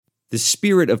The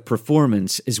spirit of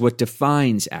performance is what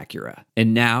defines Acura.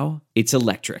 And now, it's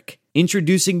electric.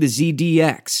 Introducing the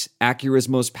ZDX, Acura's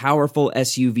most powerful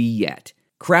SUV yet.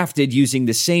 Crafted using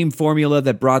the same formula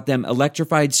that brought them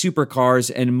electrified supercars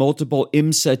and multiple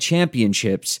IMSA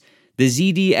championships, the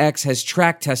ZDX has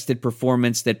track-tested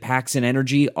performance that packs an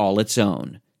energy all its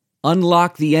own.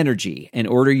 Unlock the energy and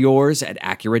order yours at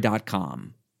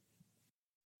Acura.com.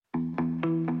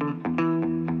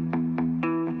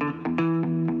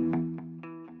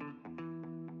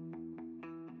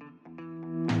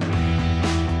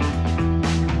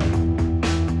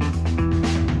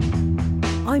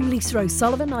 I'm Lisa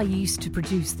O'Sullivan. I used to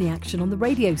produce the action on the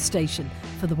radio station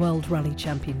for the World Rally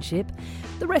Championship.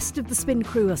 The rest of the Spin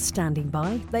crew are standing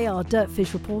by. They are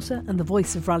Dirtfish reporter and the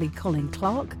voice of rally Colin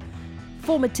Clark,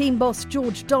 former team boss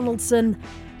George Donaldson,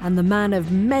 and the man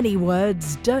of many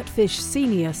words, Dirtfish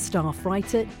senior staff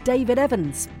writer David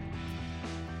Evans.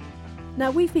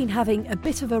 Now, we've been having a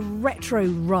bit of a retro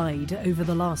ride over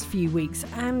the last few weeks,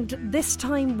 and this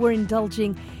time we're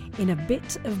indulging in a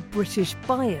bit of British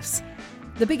bias.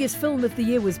 The biggest film of the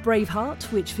year was Braveheart,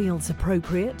 which feels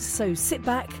appropriate, so sit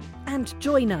back and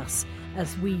join us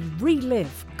as we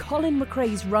relive Colin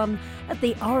McRae's run at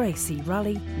the RAC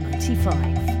Rally 95.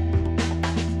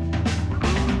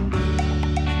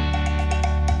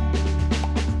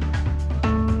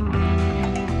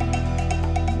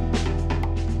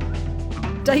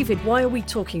 David, why are we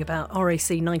talking about RAC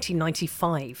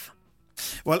 1995?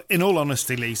 Well, in all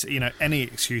honesty, Lisa, any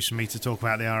excuse for me to talk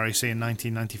about the RAC in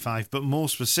 1995, but more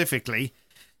specifically,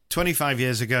 25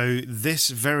 years ago, this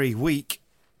very week,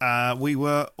 we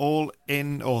were all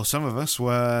in, or some of us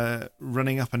were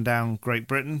running up and down Great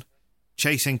Britain,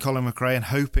 chasing Colin McRae and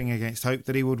hoping against hope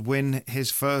that he would win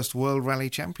his first World Rally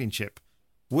Championship,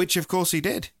 which of course he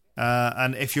did.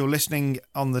 And if you're listening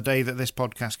on the day that this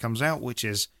podcast comes out, which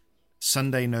is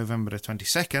Sunday, November the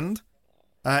 22nd,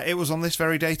 it was on this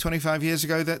very day 25 years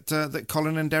ago that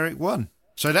Colin and Derek won.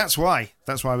 So that's why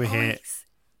we're here.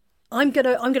 I'm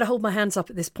gonna hold my hands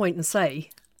up at this point and say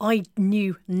I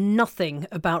knew nothing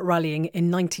about rallying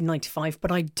in 1995,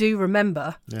 but I do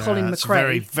remember Colin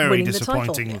McRae very winning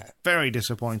disappointing. the title. Very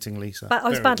disappointing, Lisa. I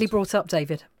was badly brought up,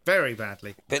 David. Very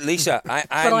badly. But Lisa, but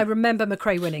I remember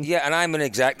McRae winning. Yeah, and I'm in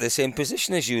exactly the same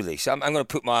position as you, Lisa. I'm going to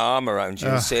put my arm around you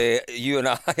and say you and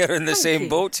I are in the same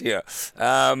boat here.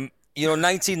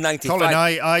 1995.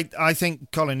 Colin, I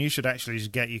think, Colin, you should actually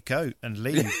just get your coat and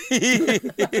leave.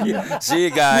 See you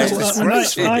guys.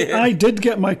 I did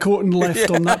get my coat and left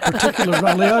on that particular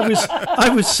rally. I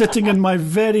was sitting in my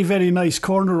very, very nice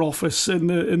corner office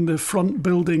in the front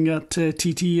building at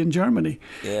TT in Germany,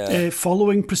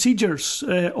 following procedures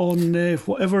on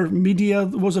whatever media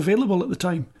was available at the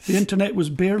time. The internet was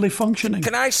barely functioning.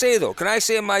 Can I say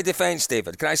in my defence,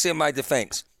 David?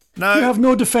 No. You have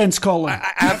no defence, Colin.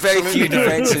 I have very few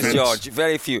defences, George.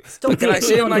 Very few. But can I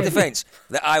say in my defence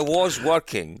that I was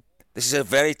working, this is a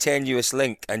very tenuous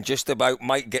link and just about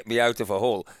might get me out of a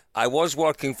hole. I was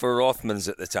working for Rothmans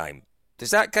at the time.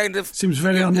 Does that kind of... Seems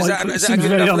very unlikely. Seems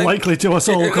very unlikely to us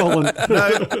all, Colin.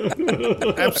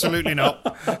 No, absolutely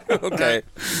not. Okay.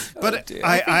 But What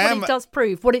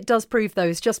it does prove, though,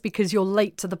 is just because you're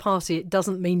late to the party, it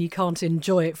doesn't mean you can't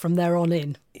enjoy it from there on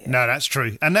in. Yeah. No, that's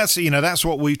true. And that's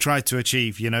what we tried to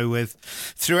achieve, with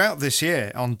throughout this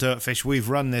year on Dirtfish, we've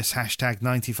run this hashtag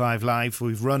 95 Live.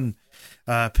 We've run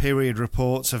period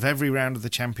reports of every round of the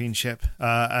championship,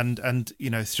 and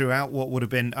throughout what would have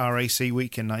been RAC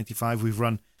week in 95, we've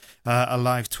run a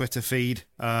live Twitter feed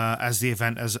as the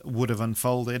event would have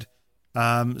unfolded.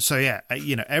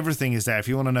 Everything is there. If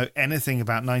you want to know anything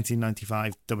about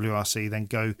 1995 WRC, then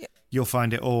go. You'll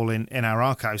find it all in our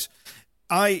archives.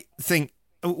 I think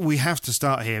we have to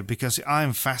start here because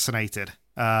I'm fascinated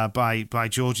by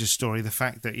George's story. The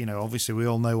fact that obviously we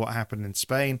all know what happened in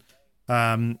Spain.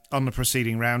 On the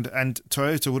preceding round, and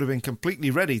Toyota would have been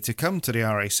completely ready to come to the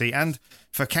RAC and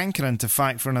for Kankkunen to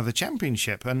fight for another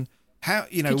championship. And how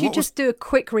Could you just do a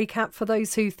quick recap for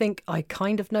those who think I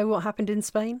kind of know what happened in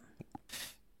Spain?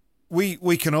 We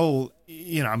can all,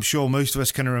 I'm sure most of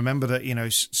us can remember that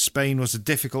Spain was a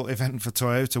difficult event for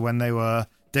Toyota when they were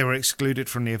excluded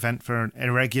from the event for an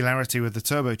irregularity with the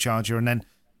turbocharger, and then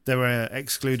they were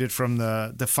excluded from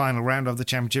the final round of the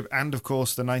championship and, of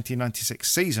course, the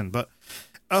 1996 season. But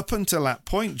up until that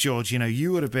point, George,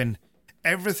 you would have been...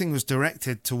 Everything was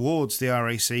directed towards the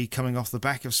RAC coming off the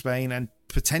back of Spain and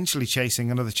potentially chasing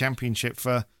another championship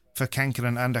for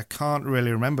Kankkunen. And I can't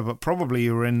really remember, but probably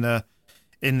you were in the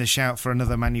shout for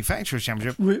another manufacturer's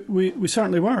championship. We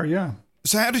certainly were, yeah.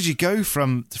 So how did you go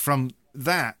from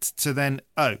that to then,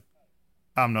 I'm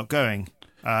not going?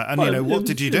 What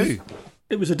did you do?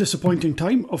 It was a disappointing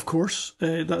time, of course.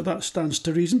 That stands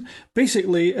to reason.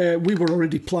 Basically, we were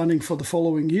already planning for the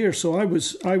following year, so I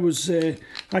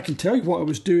can tell you what I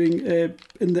was doing.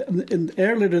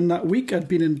 Earlier in that week, I'd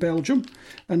been in Belgium,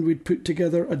 and we'd put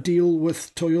together a deal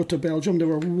with Toyota Belgium. They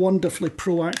were a wonderfully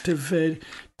proactive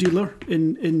dealer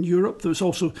in Europe. There was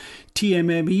also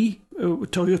TMME.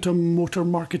 Toyota Motor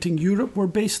Marketing Europe were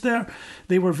based there.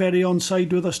 They were very on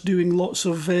side with us, doing lots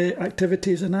of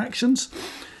activities and actions.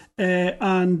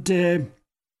 Marlborough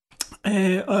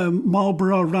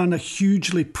ran a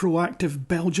hugely proactive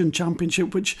Belgian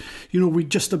championship, which we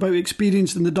just about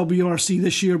experienced in the WRC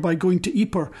this year by going to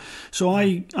Ypres. So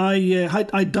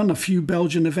I'd done a few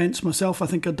Belgian events myself. I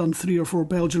think I'd done 3 or 4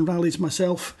 Belgian rallies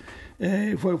myself,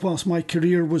 whilst my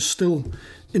career was still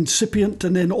incipient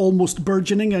and then almost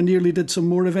burgeoning. I nearly did some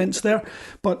more events there,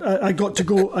 but I got to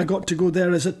go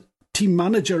there as a team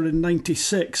manager in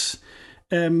 '96.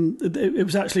 It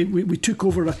was actually we took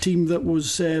over a team that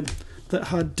was that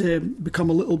had become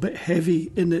a little bit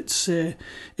heavy in its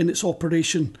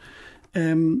operation.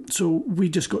 So we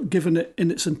just got given it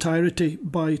in its entirety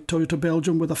by Toyota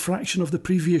Belgium with a fraction of the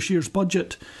previous year's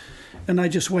budget. And I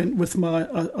just went with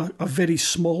a very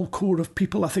small core of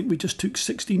people. I think we just took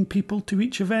 16 people to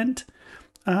each event,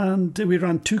 and we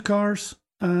ran 2 cars,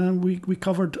 and we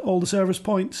covered all the service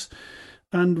points,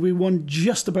 and we won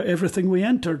just about everything we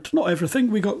entered. Not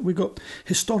everything. We got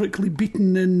historically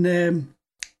beaten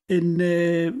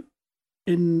in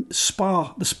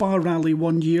Spa, the Spa rally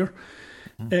one year.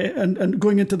 And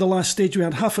going into the last stage, we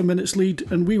had half a minute's lead,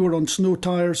 and we were on snow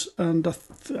tyres, and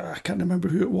I can't remember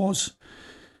who it was.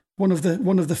 One of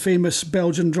the famous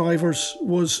Belgian drivers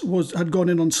had gone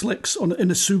in on slicks in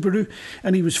a Subaru,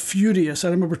 and he was furious. I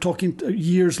remember talking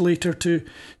years later to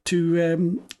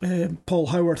Paul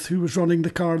Howarth, who was running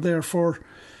the car there for,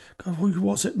 God, who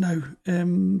was it now?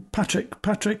 Patrick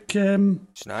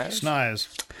Sniers.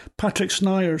 Patrick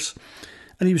Sniers,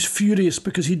 and he was furious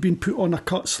because he'd been put on a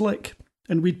cut slick,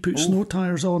 and we'd put snow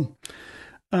tyres on.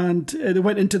 And they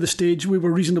went into the stage. We were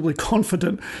reasonably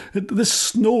confident. This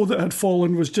snow that had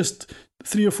fallen was just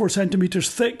 3 or 4 centimetres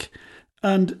thick,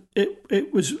 and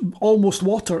it was almost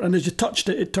water. And as you touched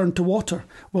it, it turned to water.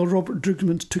 Well, Robert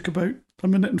Drugmans took about 1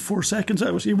 minute and 4 seconds.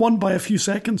 He won by a few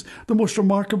seconds. The most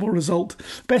remarkable result.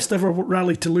 Best ever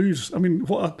rally to lose. I mean,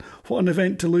 what an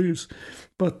event to lose.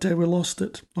 But we lost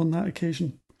it on that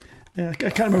occasion. Yeah, I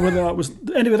can't remember whether that was.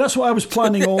 Anyway, that's what I was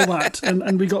planning, all that,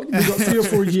 and we got 3 or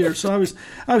 4 years. So I was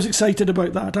excited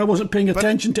about that. I wasn't paying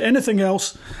attention to anything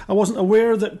else. I wasn't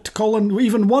aware that Colin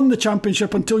even won the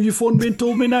championship until you phoned me and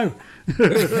told me now.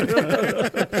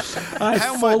 I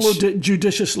followed it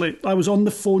judiciously. I was on the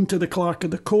phone to the clerk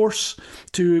of the course.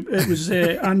 It was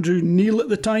Andrew Neil at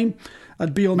the time.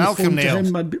 I'd be on Malcolm the phone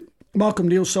Neil. to him. Malcolm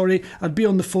Neil, sorry. I'd be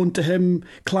on the phone to him,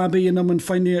 clabbing him and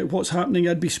finding out what's happening.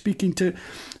 I'd be speaking to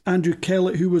Andrew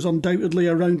Kellett, who was undoubtedly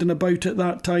around and about at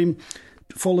that time.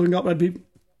 Following up, I'd be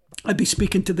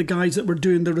speaking to the guys that were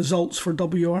doing the results for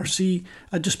WRC.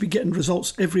 I'd just be getting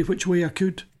results every which way I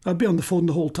could. I'd be on the phone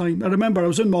the whole time. I remember I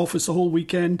was in my office the whole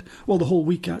weekend. Well, the whole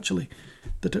week, actually,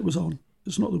 that it was on.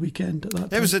 It's not the weekend at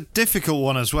that time. It was a difficult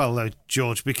one as well, though,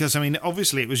 George, because, I mean,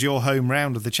 obviously it was your home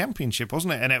round of the championship,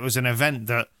 wasn't it? And it was an event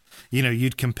that,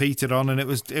 you'd competed on, and it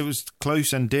was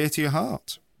close and dear to your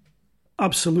heart.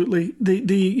 Absolutely.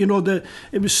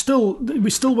 We still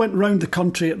went round the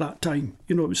country at that time.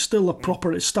 It was still a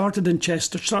proper. It started in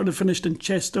Chester, finished in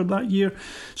Chester that year.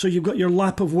 So you've got your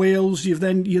lap of Wales. You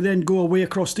then go away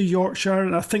across to Yorkshire,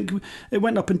 and I think it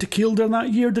went up into Kielder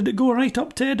that year. Did it go right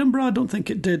up to Edinburgh? I don't think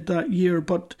it did that year,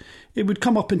 but it would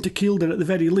come up into Kielder at the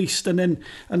very least, and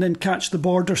then catch the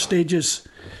border stages,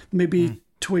 maybe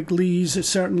Twigleys.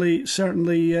 Certainly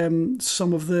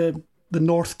some of the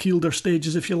North Kielder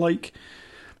stages, if you like,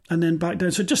 and then back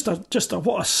down. So just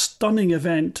what a stunning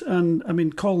event. And I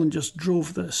mean, Colin just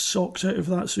drove the socks out of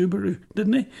that Subaru,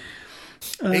 didn't he?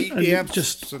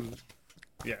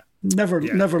 Never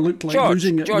looked like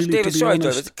losing it. George, really, David, to be sorry,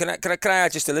 honest. David, can I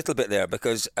add just a little bit there,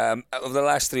 because over the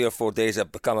last 3 or 4 days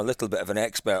I've become a little bit of an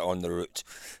expert on the route.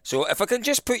 So if I can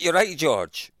just put you right,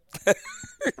 George.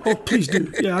 Oh, please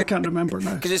do. Yeah, I can't remember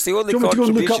now. Because it's the only do you want me to go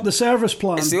and look contribution. up the service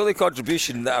plan? It's the only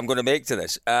contribution that I'm going to make to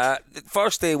this. The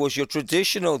first day was your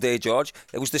traditional day, George.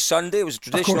 It was the Sunday. It was a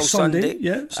traditional of course, Sunday.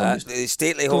 Yeah, the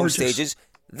stately home stages.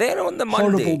 Then on the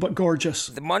Monday, horrible but gorgeous.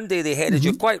 The Monday they headed,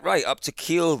 you're quite right, up to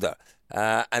Kielder,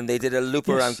 and they did a loop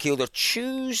around Kielder.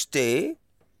 Tuesday,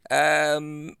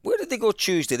 where did they go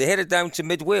Tuesday? They headed down to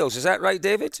Mid Wales. Is that right,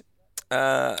 David?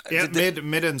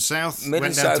 Mid and South. Mid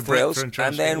went and down South to Wales,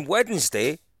 and then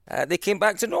Wednesday they came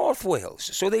back to North Wales.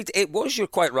 So you're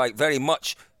quite right, very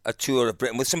much a tour of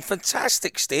Britain with some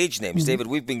fantastic stage names, David.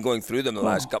 We've been going through them the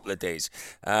last couple of days.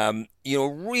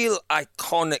 Real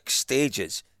iconic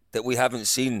stages that we haven't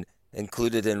seen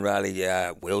included in rally,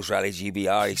 Wales Rally, GB,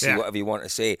 RAC, whatever you want to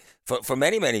say, for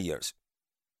many, many years.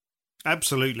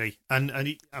 Absolutely. And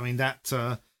I mean, that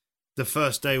the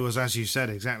first day was, as you said,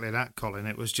 exactly that, Colin.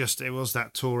 It was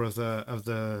that tour of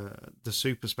the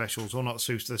super specials, or not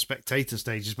super, the spectator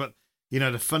stages, but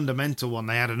the fundamental one.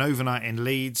 They had an overnight in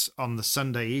Leeds on the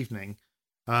Sunday evening,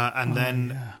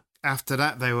 and after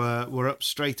that they were up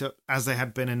straight up, as they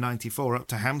had been in '94, up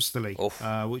to Hamsterley,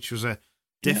 which was a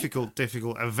difficult,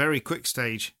 a very quick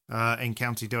stage in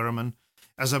County Durham, and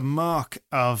as a mark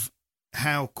of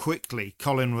how quickly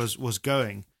Colin was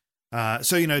going.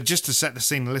 Just to set the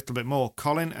scene a little bit more,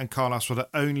 Colin and Carlos were the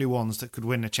only ones that could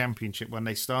win the championship when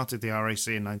they started the RAC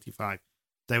in '95.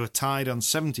 They were tied on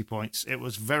 70 points. It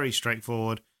was very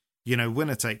straightforward,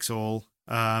 winner takes all.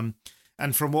 And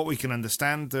from what we can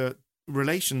understand, the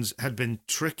relations had been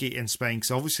tricky in Spain,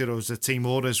 because obviously there was a team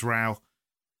orders row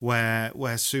where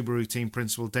Subaru team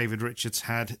principal David Richards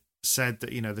had said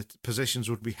that, the positions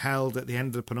would be held at the end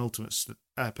of the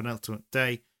penultimate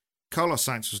day. Carlos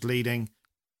Sainz was leading.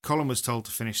 Colin was told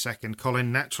to finish second.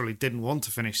 Colin naturally didn't want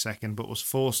to finish second, but was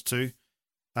forced to.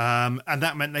 And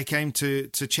that meant they came to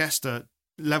Chester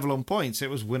level on points. It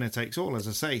was winner takes all, as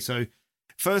I say. So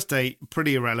first day,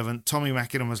 pretty irrelevant. Tommy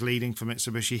Mackinnon was leading for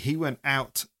Mitsubishi. He went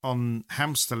out on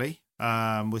Hamsterley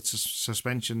with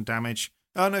suspension damage.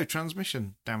 Oh, no,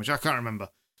 transmission damage. I can't remember.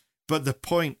 But the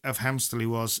point of Hamsterley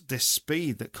was this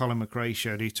speed that Colin McRae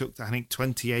showed. He took, I think,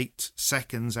 28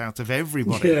 seconds out of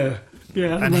everybody.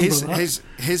 Yeah. And his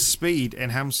speed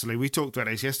in Hamsterley, we talked about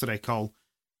this yesterday, Cole.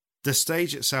 The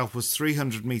stage itself was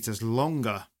 300 metres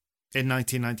longer in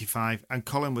 1995, and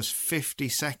Colin was 50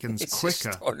 seconds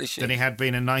quicker than he had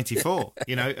been in 94.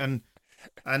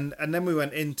 And then we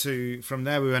went from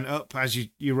there we went up, as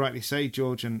you rightly say,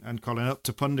 George and Colin, up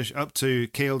to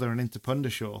Kielder and into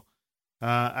Pundershaw.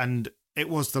 And it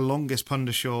was the longest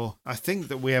Pundershaw, I think,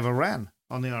 that we ever ran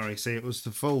on the RAC. It was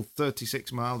the full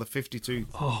 36 mile, the 52.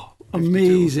 Oh,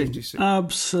 amazing.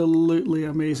 Absolutely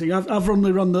amazing. I've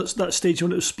only run that stage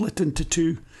when it was split into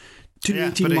two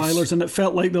 18-milers, and it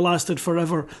felt like they lasted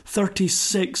forever.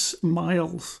 36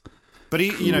 miles. But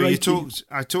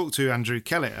I talked to Andrew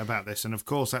Kellett about this, and of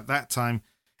course at that time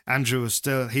Andrew was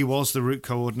the route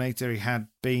coordinator. He had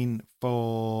been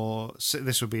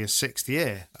this would be his 6th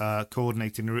year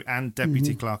coordinating the route and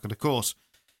deputy clerk of the course.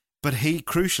 But he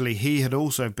had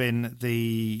also been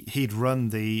he'd run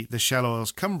the Shell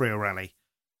Oils Cumbria Rally,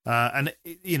 and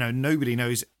nobody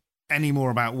knows any more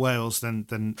about Wales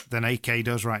than AK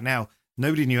does right now.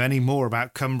 Nobody knew any more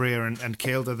about Cumbria and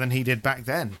Kielder than he did back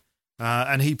then,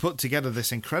 and he put together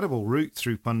this incredible route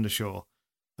through Pundershaw,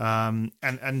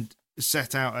 and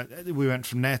set out. We went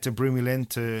from there to Brumilin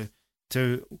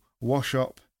to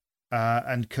Washop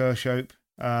and Kershope.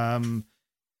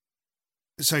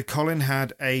 So Colin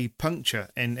had a puncture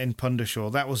in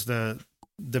Pundershaw. That was the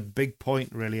big point,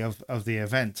 really, of the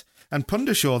event. And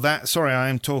Pundershaw, sorry, I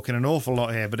am talking an awful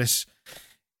lot here, but it's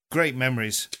great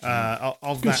memories of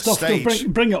Good that stuff. stage.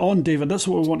 Bring it on, David. That's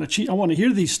what we want to achieve. I want to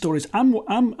hear these stories.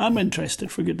 I'm interested,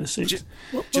 for goodness sake.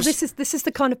 Well, this is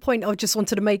the kind of point I just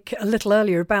wanted to make a little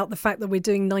earlier about the fact that we're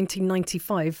doing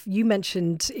 1995. You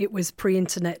mentioned it was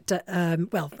pre-internet.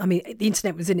 The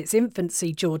internet was in its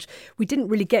infancy, George. We didn't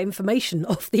really get information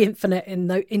off the internet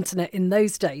in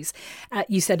those days.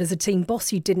 You said as a team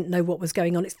boss, you didn't know what was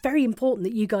going on. It's very important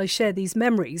that you guys share these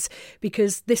memories,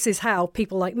 because this is how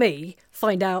people like me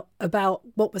find out about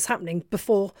what was happening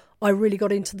before I really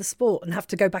got into the sport and have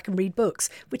to go back and read books,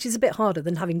 which is a bit harder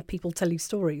than having people tell you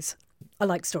stories. I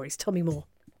like stories. Tell me more.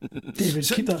 David,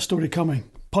 keep that story coming.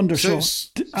 Pundershaw.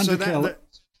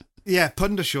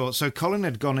 Pundershaw. So Colin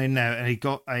had gone in there and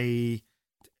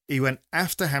he went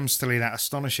after Hamsterley, that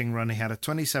astonishing run. He had a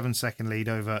 27-second lead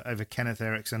over Kenneth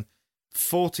Eriksson,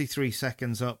 43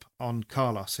 seconds up on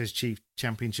Carlos, his chief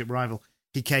championship rival.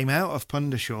 He came out of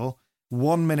Pundershaw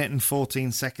 1 minute and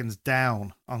 14 seconds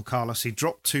down on Carlos. He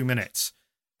dropped 2 minutes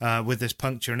with this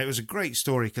puncture, and it was a great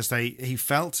story because he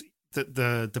felt that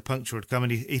the puncture would come,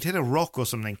 and he'd hit a rock or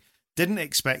something. Didn't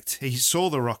expect. He saw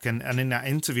the rock, and in that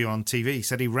interview on TV, he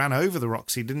said he ran over the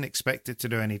rocks. He didn't expect it to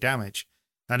do any damage,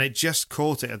 and it just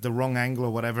caught it at the wrong angle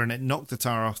or whatever, and it knocked the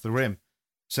tyre off the rim.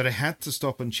 So they had to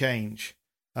stop and change.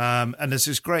 And there's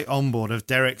this great onboard of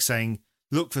Derek saying,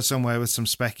 look for somewhere with some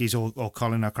speckies, or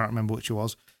Colin, I can't remember which it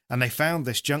was. And they found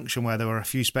this junction where there were a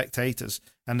few spectators,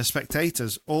 and the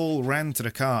spectators all ran to the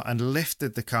car and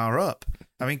lifted the car up.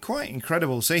 I mean, quite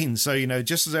incredible scenes. So,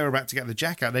 just as they were about to get the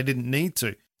jack out, they didn't need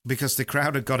to. because the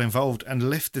crowd had got involved and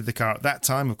lifted the car. At that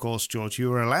time, of course, George, you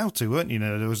were allowed to, weren't you?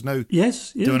 There was no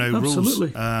absolutely. rules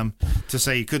to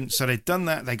say you couldn't. So they'd done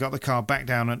that. They got the car back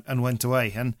down and went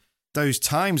away. And those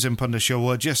times in Pundershaw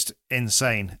were just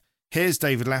insane. Here's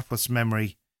David Lapworth's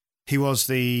memory. He was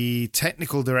the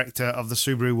technical director of the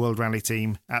Subaru World Rally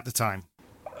team at the time.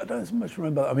 I don't so much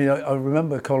remember. I mean, I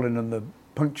remember Colin and the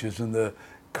punctures and the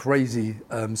crazy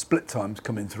split times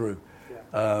coming through.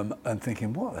 And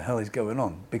thinking, what the hell is going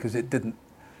on? Because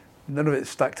none of it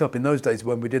stacked up in those days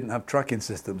when we didn't have tracking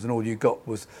systems and all you got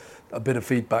was a bit of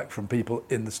feedback from people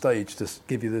in the stage to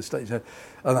give you the stage. And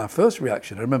our first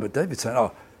reaction, I remember David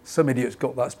saying, some idiot's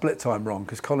got that split time wrong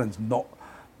because Colin's not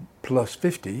plus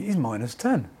 50, he's minus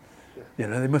 10. Yeah.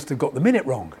 They must have got the minute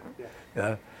wrong.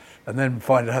 Yeah. And then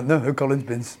find out, no, Colin's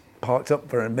been parked up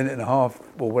for a minute and a half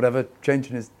or whatever,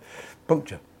 changing his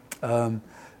puncture.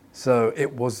 So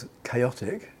it was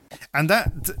chaotic. And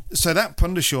that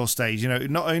Pundershaw stage,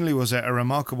 not only was it a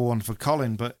remarkable one for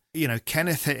Colin, but,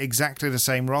 Kenneth hit exactly the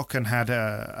same rock and had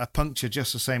a puncture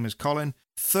just the same as Colin.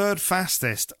 Third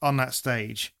fastest on that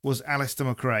stage was Alistair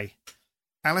McRae.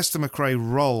 Alistair McRae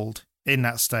rolled in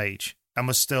that stage and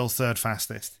was still third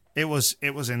fastest. It was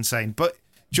insane. But,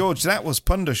 George, that was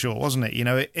Pundershaw, wasn't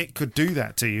it? It could do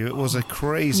that to you. It was a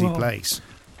crazy place.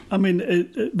 I mean,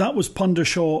 that was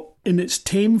Pundershaw in its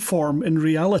tame form in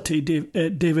reality,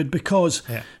 David, because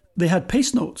they had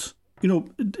pace notes.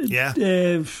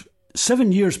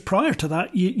 7 years prior to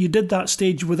that, you did that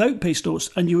stage without pace notes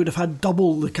and you would have had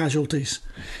double the casualties.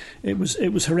 It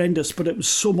was horrendous, but it was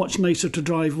so much nicer to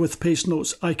drive with pace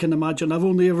notes, I can imagine. I've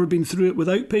only ever been through it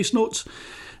without pace notes,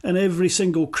 and every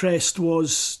single crest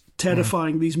was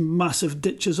terrifying, these massive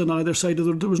ditches on either side of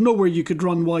the road. There was nowhere you could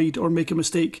run wide or make a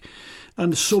mistake.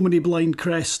 And so many blind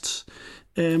crests.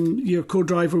 Your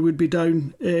co-driver would be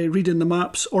down reading the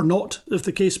maps or not, if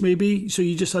the case may be. So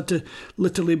you just had to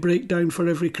literally break down for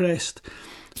every crest.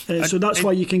 So that's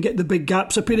why you can get the big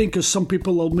gaps appearing, because some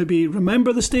people will maybe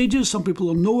remember the stages, some people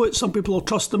will know it, some people will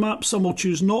trust the maps, some will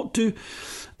choose not to.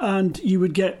 And you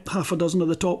would get half a dozen of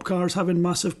the top cars having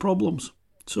massive problems.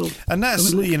 So, and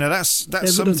that's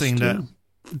that's something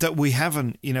that we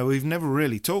haven't, we've never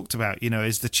really talked about,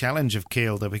 is the challenge of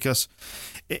Kielder, because,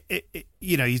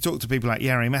 you talk to people like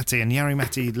Jari Matti, and Jari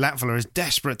Matti Latvala is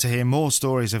desperate to hear more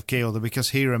stories of Kielder because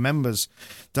he remembers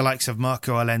the likes of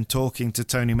Marco Allen talking to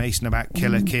Tony Mason about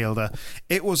Killer Kielder.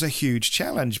 It was a huge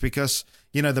challenge because,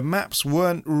 the maps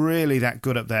weren't really that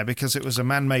good up there because it was a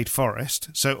man-made forest.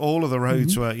 So all of the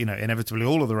roads were, inevitably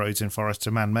all of the roads in forests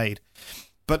are man-made.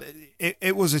 But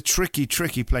it was a tricky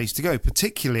place to go,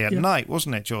 particularly at night,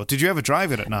 wasn't it, George? Did you ever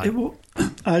drive it at night?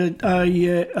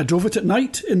 I drove it at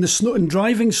night in the snow, and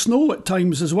driving snow at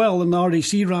times as well in the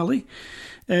RAC rally.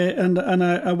 And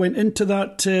I went into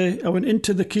that. I went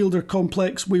into the Kielder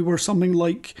complex. We were something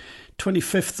like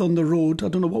 25th on the road. I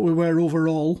don't know what we were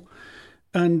overall.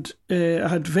 And I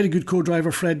had very good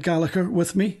co-driver Fred Gallagher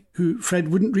with me, Fred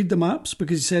wouldn't read the maps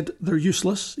because he said they're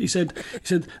useless. He said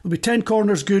there'll be 10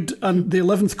 corners good and the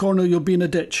 11th corner you'll be in a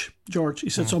ditch, George. He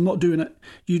said, so I'm not doing it.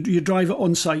 You drive it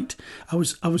on site. I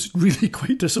was really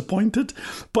quite disappointed,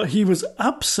 but he was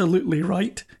absolutely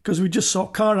right because we just saw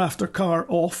car after car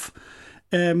off.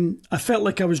 I felt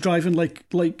like I was driving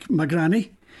like my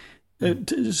granny,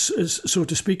 so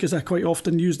to speak, as I quite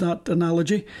often use that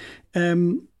analogy.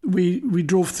 We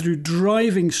drove through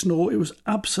driving snow. It was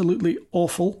absolutely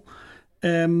awful.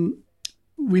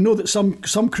 We know that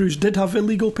some crews did have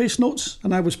illegal pace notes,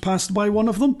 and I was passed by one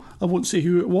of them. I won't say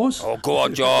who it was. Oh, go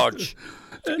on, George.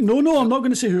 No, I'm not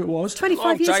going to say who it was.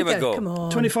 25 years ago. Come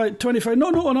on. 25. No,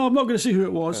 I'm not going to say who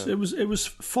it was. It was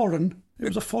foreign. It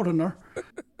was a foreigner.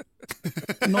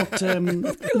 Not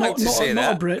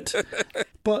a Brit.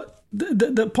 But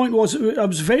the point was, I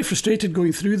was very frustrated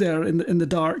going through there in the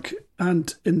dark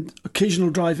and in occasional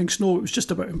driving snow. It was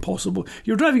just about impossible.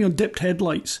 You're driving on dipped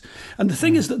headlights, and the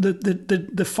thing is that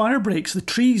the fire breaks, the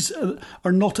trees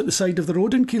are not at the side of the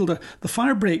road in Kielder. The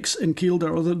fire breaks in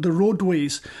Kielder, or the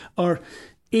roadways, are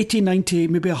 80, 90,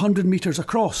 maybe 100 metres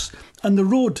across, and the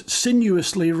road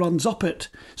sinuously runs up it.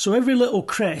 So every little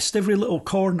crest, every little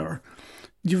corner,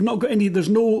 you've not got any. There's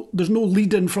no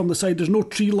lead in from the side. There's no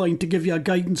tree line to give you a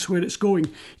guidance where it's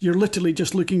going. You're literally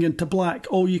just looking into black.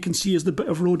 All you can see is the bit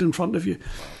of road in front of you.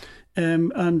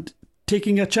 And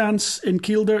taking a chance in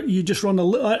Kielder, you just run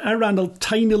I ran a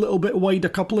tiny little bit wide a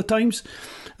couple of times,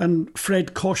 and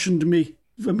Fred cautioned me.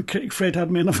 Fred had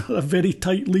me on a very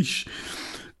tight leash.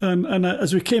 And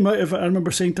as we came out of it, I remember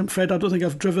saying to him, Fred, I don't think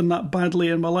I've driven that badly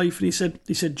in my life. And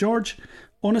he said, George,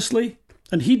 honestly.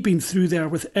 And he'd been through there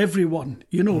with everyone,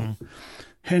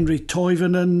 Henry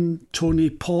Toivonen, Tony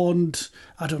Pond,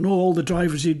 I don't know, all the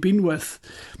drivers he'd been with,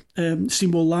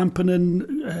 Simo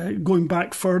Lampinen, going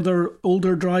back further,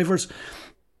 older drivers.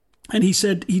 And he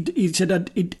said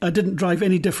I didn't drive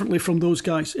any differently from those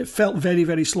guys. It felt very,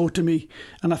 very slow to me,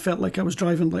 and I felt like I was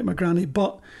driving like my granny.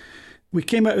 But we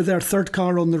came out of their third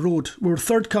car on the road. We were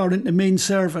third car into main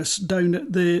service down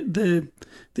at the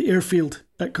airfield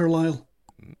at Carlisle.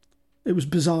 It was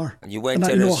bizarre. And you went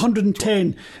and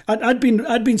 110. I'd been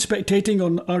spectating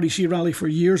on RAC Rally for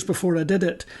years before I did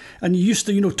it. And you used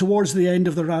to, towards the end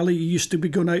of the rally, you used to be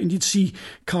going out and you'd see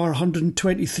car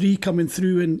 123 coming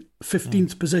through in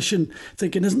 15th position,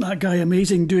 thinking, isn't that guy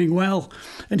amazing, doing well?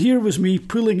 And here was me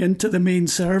pulling into the main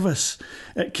service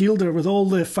at Kielder with all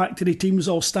the factory teams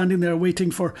all standing there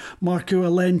waiting for Marco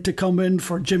Allen to come in,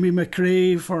 for Jimmy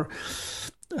McRae, for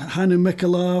Hannu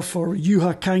Mikkola, for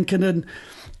Juha Kankinen.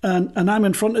 And I'm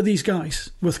in front of these guys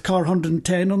with car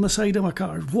 110 on the side of my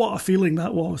car. What a feeling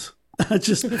that was.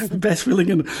 Just the best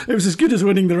feeling. And it was as good as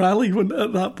winning the rally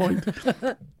at that point.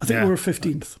 I think we were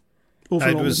 15th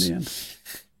overall in the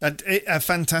end. A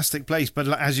fantastic place. But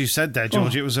as you said there,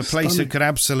 George, it was a place that could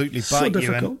absolutely bite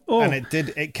you. And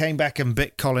it came back and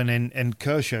bit Colin in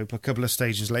Kershope a couple of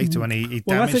stages later when he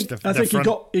damaged the front. I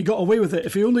think he got away with it.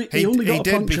 If he only got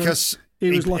a puncture, because he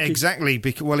was lucky. Exactly.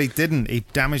 Well, he didn't. He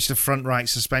damaged the front right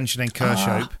suspension in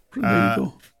Kershope. There you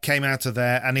go. Came out of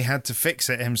there and he had to fix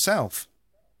it himself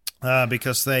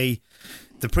because the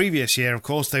previous year, of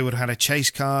course, they would have had a chase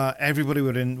car. Everybody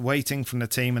would have been waiting from the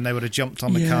team and they would have jumped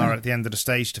on the car at the end of the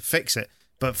stage to fix it.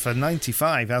 But for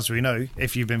 95, as we know,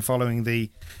 if you've been following the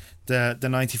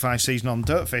 95 season on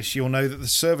Dirtfish, you'll know that the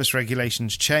service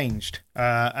regulations changed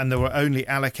and there were only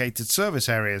allocated service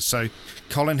areas. So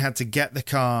Colin had to get the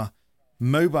car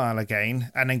mobile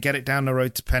again and then get it down the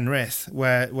road to Penrith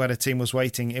where the team was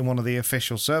waiting in one of the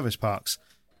official service parks.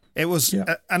 It was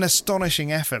an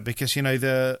astonishing effort because,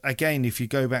 again, if you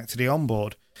go back to the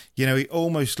onboard, he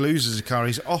almost loses a car.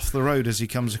 He's off the road as he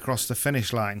comes across the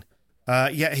finish line.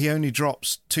 Yet he only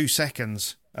drops 2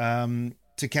 seconds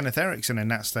to Kenneth Eriksson in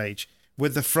that stage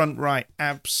with the front right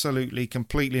absolutely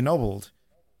completely nobbled.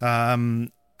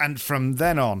 And from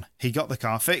then on, he got the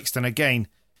car fixed. And again,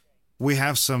 we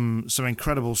have some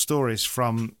incredible stories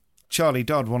from Charlie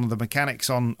Dodd, one of the mechanics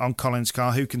on Colin's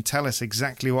car, who can tell us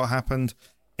exactly what happened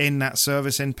in that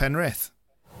service in Penrith.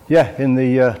 Yeah, in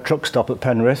the truck stop at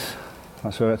Penrith.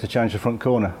 That's where we had to change the front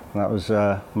corner. That was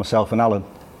myself and Alan.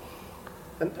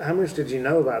 And how much did you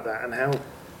know about that? And how?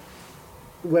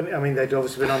 They'd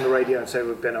obviously been on the radio and said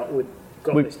we've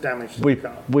got this damage to the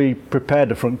car. We prepared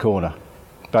the front corner.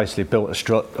 Basically built a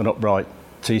strut, an upright,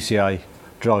 TCA,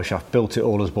 drive shaft, built it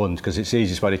all as one because it's the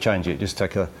easiest way to change it. Just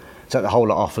take the whole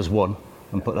lot off as one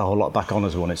and put the whole lot back on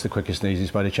as one. It's the quickest and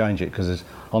easiest way to change it because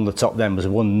on the top then was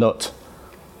one nut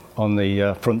on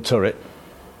the front turret,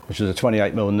 which was a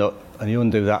 28mm nut, and you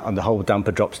undo that and the whole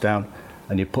damper drops down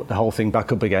and you put the whole thing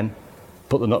back up again,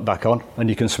 put the nut back on, and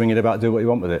you can swing it about, do what you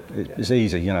want with it. It's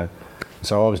easy,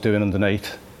 So I was doing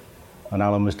underneath and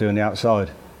Alan was doing the outside.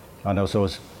 And I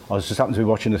was just happened to be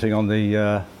watching the thing on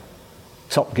the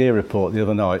Top Gear report the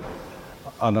other night,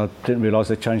 and I didn't realise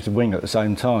they changed the wing at the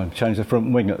same time, changed the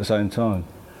front wing at the same time.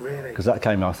 Really? Because that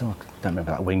came out, I thought, I don't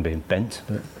remember that wing being bent,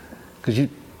 but because you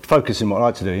focus in what I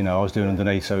had to do, I was doing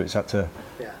underneath, so it's had to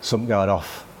sump guard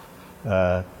off,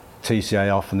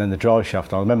 TCA off, and then the drive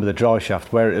shaft. I remember the drive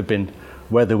shaft where the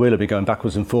wheel had been going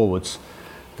backwards and forwards.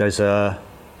 There's a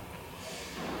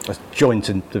joint,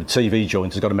 and the TV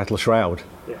joint has got a metal shroud,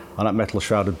 and that metal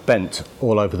shroud had bent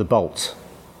all over the bolts,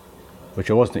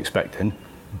 which I wasn't expecting.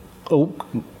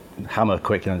 Hammer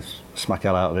quick and smack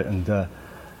hell out of it, and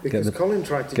Colin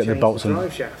tried to change the bolts the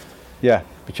drive shaft. Yeah,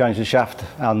 we changed the shaft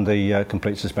and the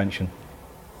complete suspension,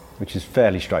 which is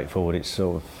fairly straightforward. It's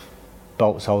sort of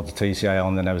bolts hold the TCA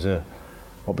on, then there was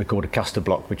what we called a caster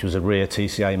block, which was a rear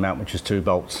TCA mount, which was 2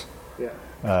 bolts.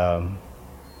 The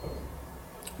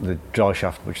drive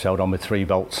shaft, which held on with 3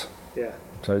 bolts.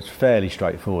 So it's fairly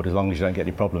straightforward as long as you don't get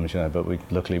any problems, but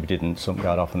luckily we didn't sump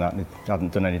guard off and that, and it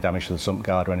hadn't done any damage to the sump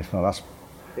guard or anything like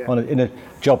that. In a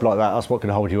job like that, that's what can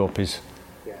hold you up is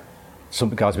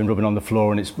sump guard's been rubbing on the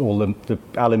floor and it's all the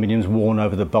aluminium's worn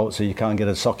over the bolt, so you can't get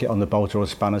a socket on the bolt or a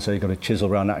spanner, so you've got to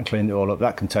chisel around that and clean it all up.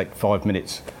 That can take 5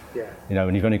 minutes.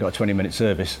 And you've only got a 20-minute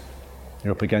service,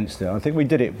 you're up against it. I think we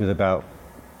did it with about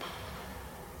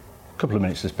a couple of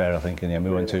minutes to spare, I think, in the end. We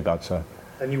weren't too bad, so.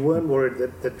 And you weren't worried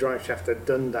that the drive shaft had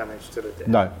done damage to the diff?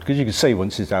 No, because you can see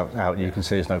once it's out, you can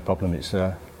see there's no problem. It's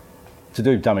to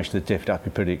do damage to the diff, that'd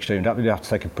be pretty extreme. You'd have to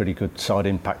take a pretty good side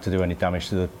impact to do any damage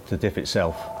to the diff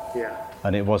itself.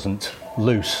 And it wasn't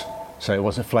loose, So it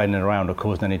wasn't flailing around or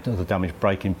causing any other damage,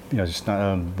 breaking, just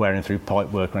wearing through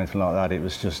pipe work or anything like that. It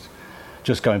was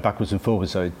just going backwards and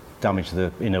forwards, so it damaged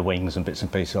the inner wings and bits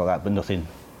and pieces like that, but nothing.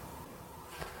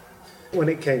 When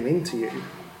it came into you,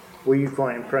 were you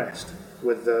quite impressed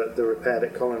with the repair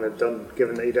that Colin had done,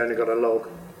 given that he'd only got a log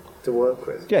to work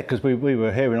with? Yeah, because we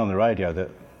were hearing on the radio that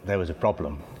there was a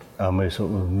problem. And we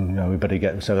sort of, we better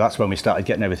get. So that's when we started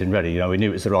getting everything ready. We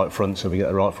knew it was the right front, so we get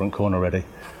the right front corner ready.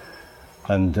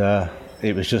 And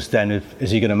it was just then,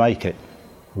 is he going to make it?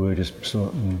 We were just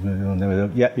sort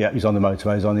of, yeah, he's on the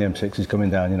motorway, he's on the M6, he's coming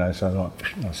down, so right,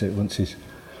 that's it. Once he's,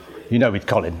 with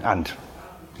Colin, and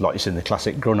like it's in the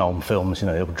classic Grunholm films,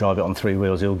 he'll drive it on three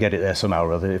wheels, he'll get it there somehow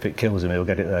or other. If it kills him, he'll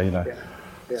get it there,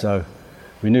 Yeah. So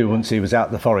we knew once he was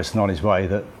out the forest and on his way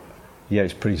that, yeah,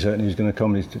 it's pretty certain he was going to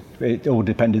come. It all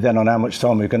depended then on how much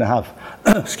time we were going to have,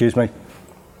 excuse me,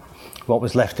 what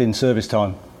was left in service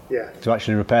time to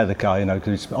actually repair the car,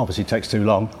 because it obviously takes too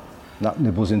long. That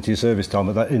nibbles into your service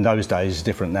time, but in those days it's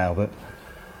different now. But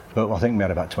I think we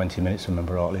had about 20 minutes, if I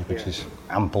remember rightly, which is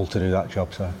ample to do that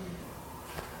job. So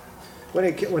when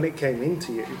it came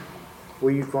into you,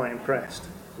 were you quite impressed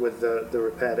with the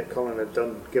repair that Colin had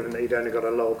done, given that he'd only got a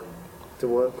log to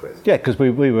work with? Yeah, because we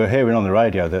were hearing on the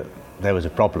radio that there was a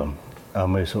problem,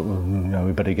 and we sort of,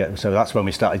 we better get. So that's when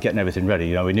we started getting everything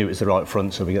ready. We knew it was the right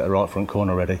front, so we get the right front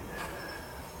corner ready.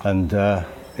 And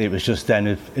it was just then,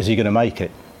 is he going to make it?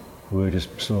 We were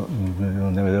just sort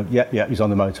of, yeah, he's on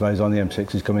the motorway, he's on the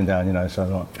M6, he's coming down, so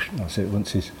right, that's it.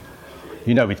 Once he's,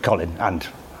 with Colin, and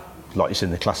like it's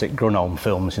in the classic Grunholm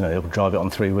films, he'll drive it on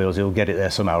three wheels, he'll get it there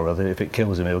somehow or other. If it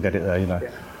kills him, he'll get it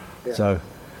there, Yeah. So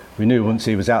we knew once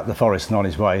he was out the forest and on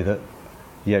his way that,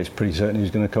 yeah, it's pretty certain he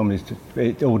was going to come.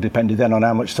 It all depended then on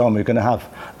how much time we were going to have,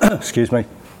 excuse me,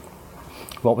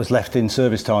 what was left in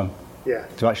service time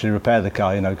to actually repair the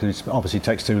car, because it obviously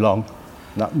takes too long.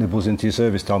 That nibbles into your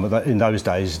service time, but in those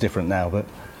days it's different now. But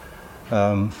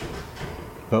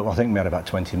I think we had about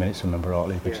 20 minutes, if I remember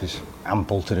rightly, which is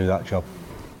ample to do that job.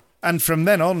 And from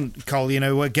then on, Col,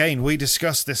 again, we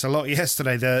discussed this a lot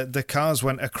yesterday. The cars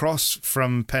went across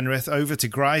from Penrith over to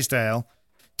Grisdale,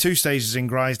 2 stages in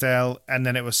Grisdale, and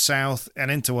then it was south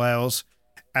and into Wales.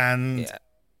 And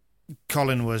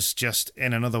Colin was just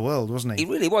in another world, wasn't he? He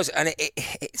really was. And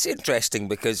it's interesting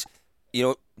because,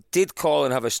 did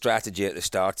Colin have a strategy at the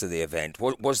start of the event?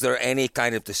 Was there any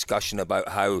kind of discussion about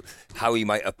how he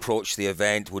might approach the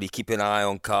event? Would he keep an eye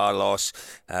on Carlos?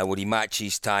 Would he match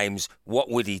his times? What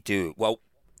would he do? Well,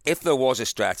 if there was a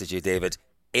strategy, David,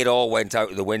 it all went out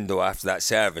of the window after that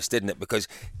service, didn't it? Because,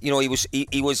 he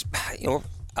was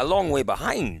a long way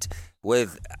behind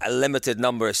with a limited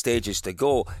number of stages to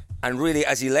go. And really,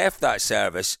 as he left that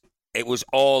service, it was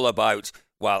all about,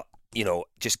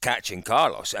 just catching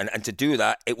Carlos. And to do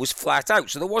that, it was flat out.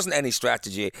 So there wasn't any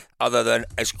strategy other than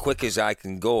as quick as I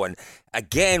can go. And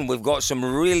again, we've got some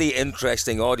really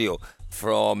interesting audio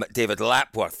from David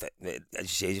Lapworth.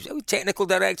 As you say, technical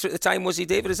director at the time, was he,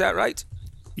 David? Is that right?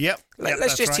 Yep.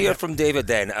 Let's just hear from David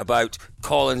then about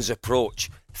Colin's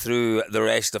approach through the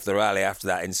rest of the rally after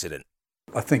that incident.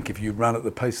 I think if you ran at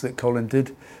the pace that Colin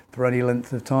did for any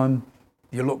length of time,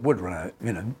 your luck would run out,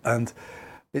 and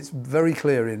it's very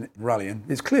clear in rallying.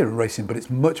 It's clear in racing, but it's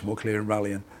much more clear in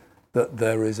rallying that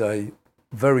there is a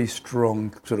very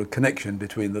strong sort of connection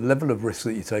between the level of risk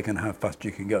that you take and how fast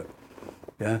you can go.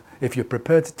 Yeah, if you're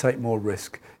prepared to take more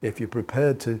risk, if you're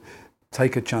prepared to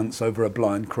take a chance over a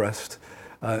blind crest,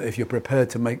 if you're prepared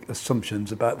to make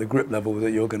assumptions about the grip level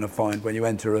that you're going to find when you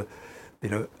enter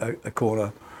a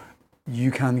corner,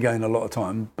 you can gain a lot of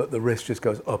time, but the risk just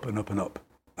goes up and up and up.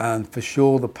 And for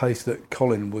sure, the pace that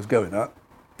Colin was going at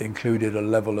included a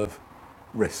level of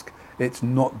risk. It's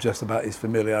not just about his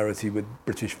familiarity with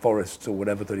British forests or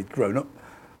whatever that he'd grown up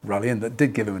rallying that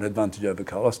did give him an advantage over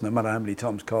Carlos. No matter how many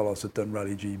times Carlos had done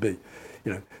Rally GB,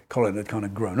 Colin had kind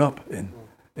of grown up in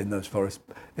those forests.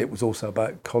 It was also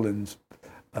about Colin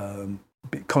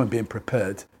being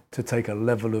prepared to take a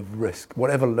level of risk,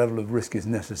 whatever level of risk is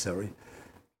necessary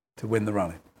to win the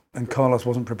rally. And Carlos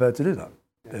wasn't prepared to do that.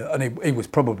 And he was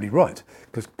probably right,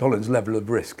 because Colin's level of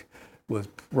risk was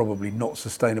probably not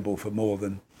sustainable for more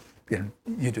than,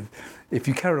 if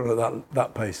you carry on at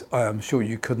that pace, I am sure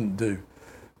you couldn't do,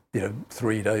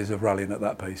 3 days of rallying at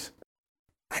that pace.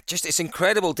 It's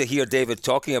incredible to hear David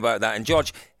talking about that. And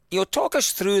George, talk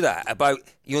us through that, about,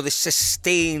 the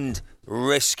sustained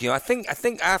risk. I think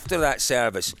after that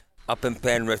service up in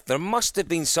Penrith, there must have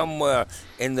been somewhere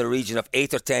in the region of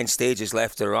 8 or 10 stages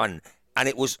left to run. And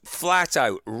it was flat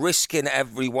out risking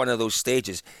every one of those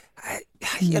stages.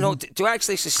 To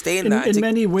actually sustain that, in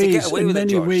many ways, to get away with it,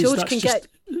 George. George can get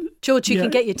George, you can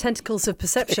get your tentacles of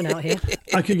perception out here.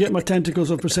 I could get my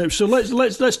tentacles of perception. So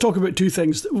let's talk about two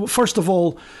things. First of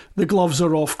all, the gloves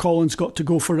are off. Colin's got to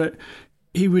go for it.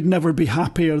 He would never be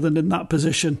happier than in that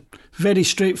position. Very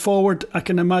straightforward. I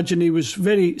can imagine he was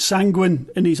very sanguine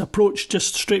in his approach,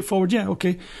 just straightforward. Yeah,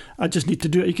 okay, I just need to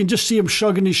do it. You can just see him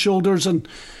shrugging his shoulders and,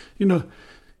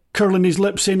 curling his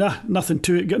lips, saying, nothing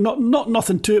to it. Not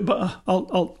nothing to it, but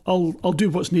I'll do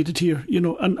what's needed here,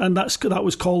 and that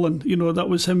was Colin, that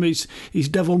was him, his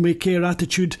devil may care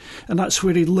attitude, and that's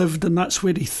where he lived and that's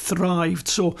where he thrived.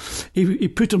 So he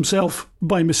put himself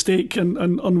by mistake and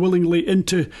unwillingly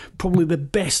into probably the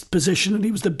best position, and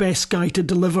he was the best guy to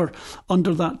deliver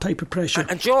under that type of pressure.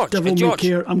 And George, devil may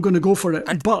care, I'm going to go for it.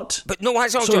 But no,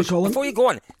 sorry, George, Colin, before you go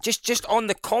on, just on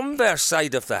the converse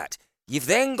side of that, you've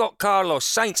then got Carlos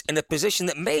Sainz in a position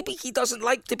that maybe he doesn't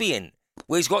like to be in,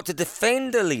 where he's got to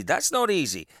defend the lead. That's not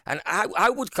easy. And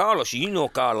how would Carlos,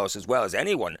 Carlos as well as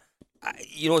anyone,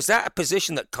 is that a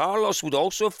position that Carlos would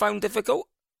also have found difficult?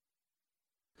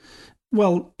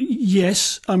 Well,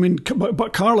 yes. I mean,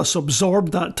 but Carlos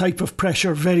absorbed that type of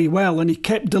pressure very well, and he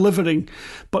kept delivering.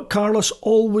 But Carlos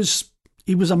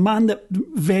he was a man that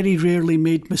very rarely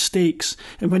made mistakes.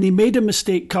 And when he made a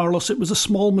mistake, Carlos, it was a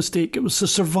small mistake. It was a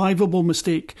survivable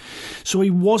mistake. So he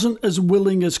wasn't as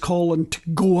willing as Colin to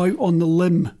go out on the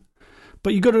limb.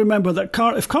 But you've got to remember that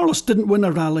if Carlos didn't win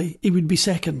a rally, he would be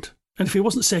second. And if he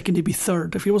wasn't second, he'd be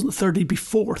third. If he wasn't third, he'd be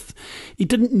fourth. He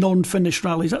didn't non-finish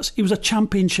rallies. He was a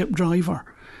championship driver.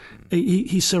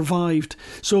 He survived.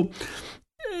 So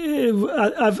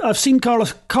I've seen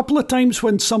Carlos a couple of times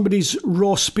when somebody's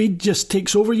raw speed just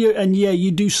takes over you, and you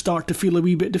do start to feel a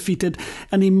wee bit defeated.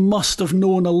 And he must have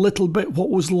known a little bit what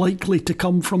was likely to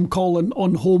come from Colin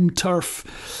on home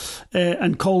turf.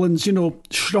 And Colin's,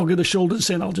 shrug of the shoulders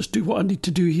saying, I'll just do what I need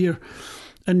to do here.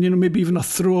 And, maybe even a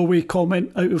throwaway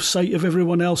comment out of sight of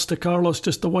everyone else to Carlos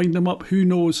just to wind him up. Who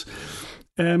knows?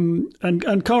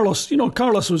 And Carlos,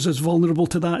 Carlos was as vulnerable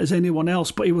to that as anyone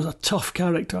else, but he was a tough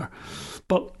character.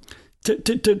 But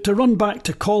to run back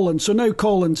to Colin, so now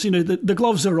Colin's, the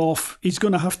gloves are off. He's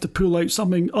going to have to pull out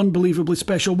something unbelievably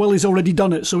special. Well, he's already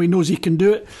done it, so he knows he can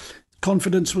do it.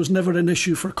 Confidence was never an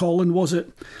issue for Colin, was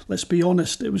it? Let's be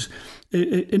honest.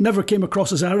 It never came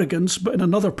across as arrogance, but in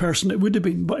another person it would have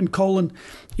been. But in Colin,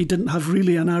 he didn't have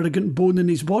really an arrogant bone in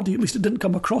his body. At least it didn't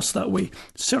come across that way.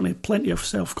 Certainly plenty of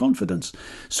self-confidence.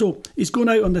 So he's going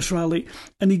out on this rally,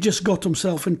 and he just got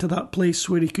himself into that place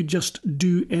where he could just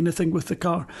do anything with the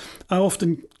car.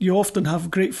 You often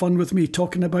have great fun with me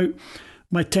talking about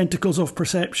my tentacles of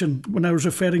perception when I was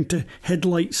referring to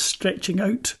headlights stretching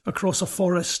out across a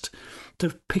forest to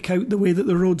pick out the way that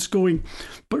the road's going.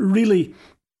 But really,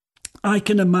 I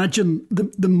can imagine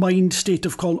the mind state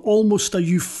of Colin, almost a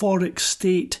euphoric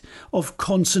state of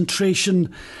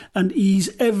concentration and ease,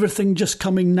 everything just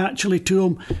coming naturally to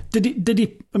him. Did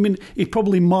he? I mean, he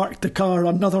probably marked the car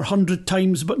another 100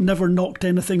 times, but never knocked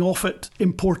anything off it,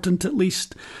 important at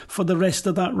least, for the rest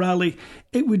of that rally.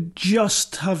 It would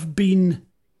just have been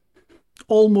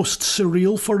almost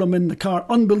surreal for him in the car.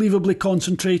 Unbelievably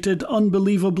concentrated,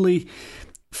 unbelievably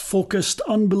focused,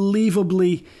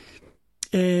 unbelievably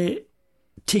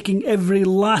taking every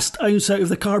last ounce out of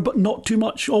the car, but not too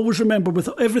much. Always remember, with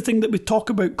everything that we talk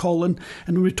about Colin,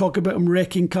 and when we talk about him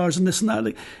wrecking cars and this and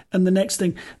that, and the next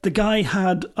thing, the guy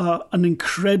had an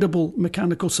incredible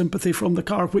mechanical sympathy from the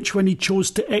car, which when he chose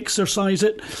to exercise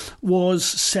it was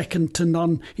second to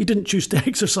none. He didn't choose to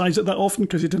exercise it that often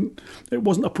because it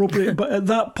wasn't appropriate, but at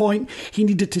that point he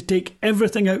needed to take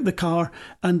everything out of the car,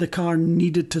 and the car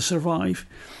needed to survive.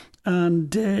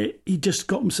 And he just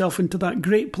got himself into that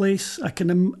great place. I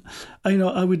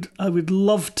would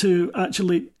love to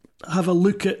actually have a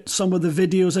look at some of the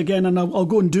videos again, and I'll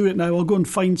go and do it now. I'll go and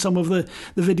find some of the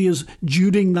videos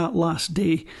during that last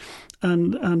day,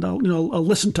 and I'll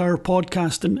listen to our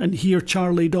podcast and hear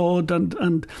Charlie Dodd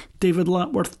and David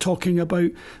Lapworth talking about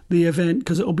the event,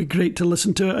 because it'll be great to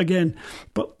listen to it again.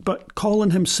 But Colin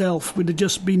himself would have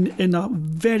just been in a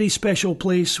very special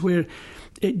place where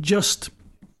it just,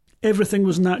 everything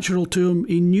was natural to him.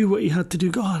 He knew what he had to do.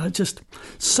 God, it's just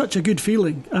such a good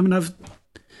feeling. I've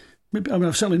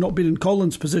certainly not been in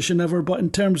Colin's position ever, but in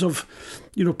terms of,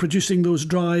 producing those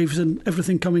drives and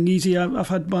everything coming easy, I've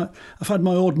had my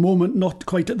odd moment, not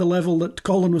quite at the level that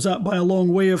Colin was at by a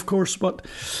long way, of course, but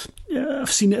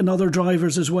I've seen it in other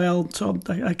drivers as well. So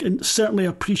I can certainly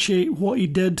appreciate what he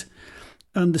did,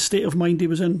 and the state of mind he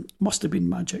was in must have been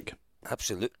magic.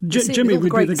 Absolutely. Jimmy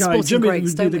would be the guy. Jimmy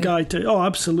would be the guy to. Oh,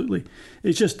 absolutely.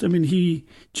 It's just, he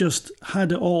just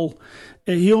had it all.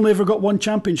 He only ever got one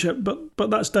championship, but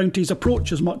that's down to his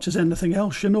approach as much as anything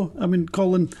else.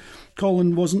 Colin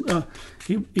Colin wasn't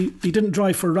he didn't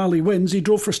drive for rally wins, he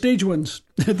drove for stage wins.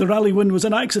 The rally win was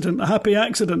an accident, a happy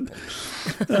accident.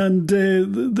 And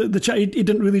he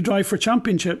didn't really drive for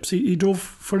championships, he drove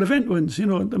for event wins,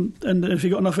 and if he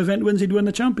got enough event wins, he'd win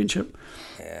the championship.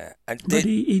 Yeah. But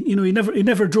he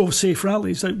never drove safe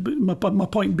rallies. But my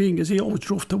point being is he always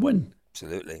drove to win.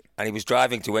 Absolutely. And he was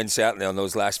driving to win, certainly, on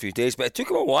those last few days. But it took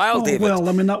him a while, David. Well,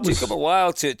 I mean, It took him a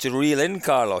while to reel in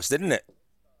Carlos, didn't it?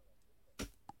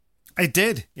 It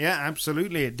did. Yeah,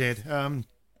 absolutely it did.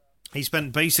 He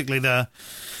spent basically the...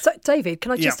 So, David,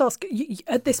 can I just ask,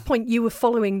 at this point you were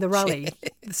following the rally.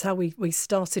 That's how we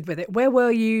started with it. Where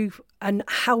were you and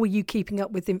how were you keeping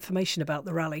up with information about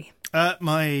the rally?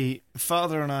 My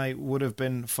father and I would have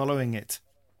been following it,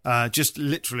 just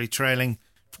literally trailing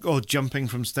or jumping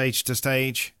from stage to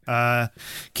stage,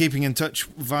 keeping in touch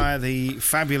via the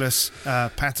fabulous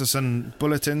Patterson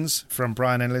bulletins from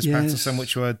Brian and Liz Patterson,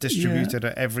 which were distributed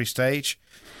at every stage.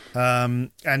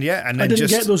 And then I didn't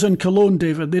get those in Cologne,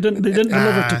 David. They didn't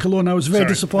deliver to Cologne. I was very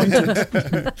disappointed.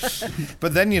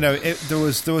 But then there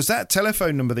was that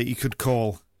telephone number that you could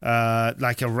call,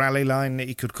 like a rally line that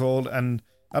you could call, and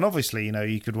obviously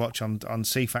you could watch on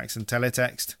CFAX and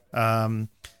Teletext.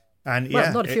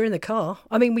 Not if you're in the car.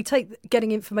 I mean, we take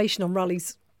getting information on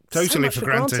rallies totally so much for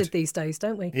granted these days,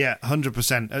 don't we? Yeah,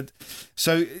 100%.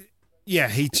 So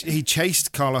he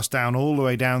chased Carlos down all the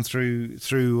way down through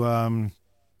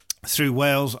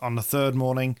Wales on the third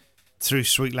morning, through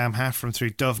Sweet Lamb Hafren, through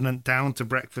Duvenant, down to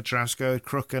Breckford, Trasco,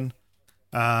 Crooken.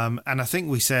 And I think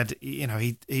we said,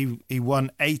 he won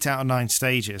 8 out of 9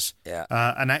 stages. Yeah.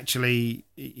 And actually,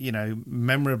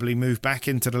 memorably moved back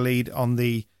into the lead on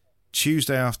the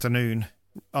Tuesday afternoon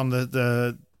on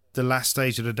the last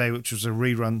stage of the day, which was a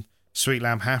rerun Sweet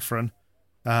Lamb Hafren.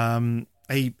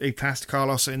 He passed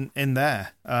Carlos in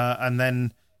there, and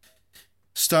then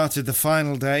started the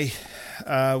final day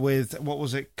with, what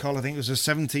was it, Col? I think it was a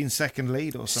 17-second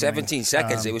lead or something. 17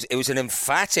 seconds. It was an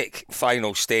emphatic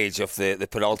final stage of the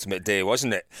penultimate day,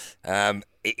 wasn't it?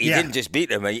 He didn't just beat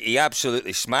him; he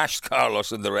absolutely smashed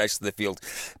Carlos and the rest of the field.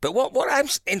 But what I'm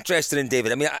interested in,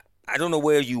 David, I mean, I don't know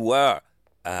where you were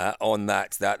on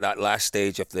that last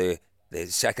stage of the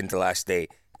second to last day.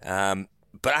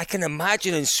 But I can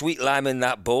imagine in Sweet Lamb in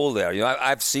that bowl there.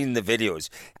 I've seen the videos.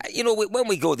 When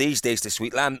we go these days to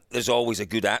Sweet Lamb, there's always a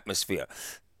good atmosphere.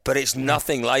 But it's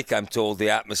nothing like, I'm told, the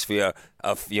atmosphere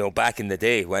of back in the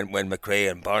day when McRae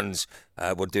and Burns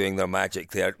were doing their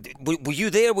magic there. Were you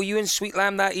there? Were you in Sweet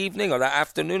Lamb that evening or that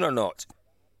afternoon or not?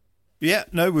 Yeah,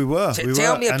 no, we were.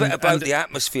 Tell me a bit about the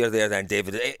atmosphere there then,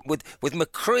 David, with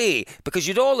McRae, because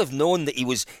you'd all have known that he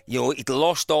was, he'd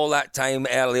lost all that time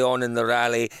early on in the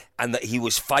rally and that he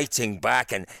was fighting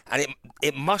back, and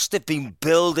it must have been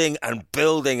building and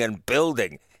building and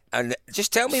building. And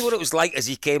just tell me what it was like as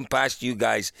he came past you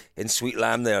guys in Sweet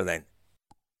Lamb there then.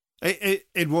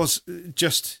 It was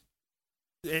just...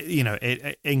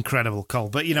 incredible, Cole.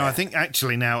 But, I think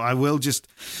actually now I will just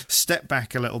step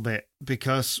back a little bit,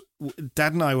 because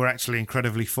Dad and I were actually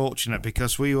incredibly fortunate,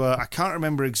 because I can't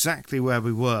remember exactly where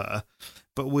we were,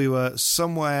 but we were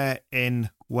somewhere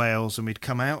in Wales and we'd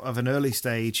come out of an early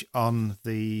stage on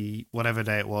the whatever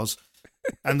day it was,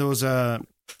 and there was a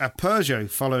Peugeot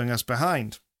following us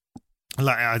behind.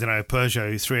 Like, I don't know, a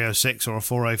Peugeot 306 or a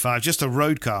 405, just a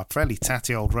road car, fairly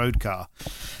tatty old road car.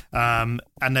 And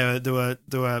there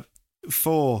were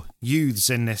 4 youths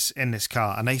in this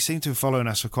car, and they seemed to have followed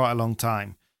us for quite a long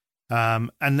time.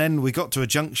 And then we got to a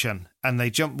junction, and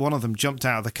one of them jumped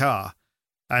out of the car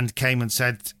and came and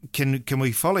said, "Can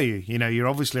we follow you? You're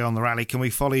obviously on the rally. Can we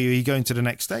follow you? Are you going to the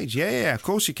next stage?" Yeah, of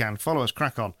course you can. Follow us,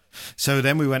 crack on. So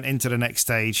then we went into the next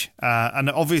stage, and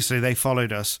obviously they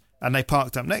followed us. And they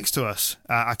parked up next to us.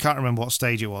 I can't remember what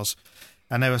stage it was.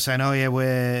 And they were saying, "Oh yeah,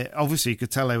 we're..." Obviously, you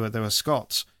could tell they were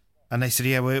Scots. And they said,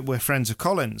 "Yeah, we're friends of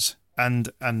Colin's."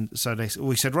 And so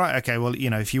we said, "Right, okay, well,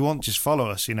 if you want, just follow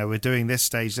us. We're doing this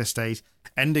stage,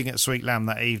 ending at Sweet Lamb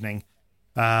that evening.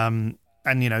 And,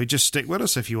 just stick with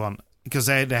us if you want." Because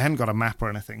they hadn't got a map or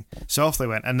anything. So off they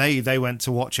went. And they went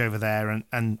to watch over there.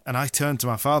 And I turned to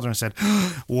my father and said,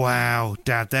 "Wow,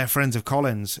 Dad, they're friends of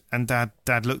Colin's." And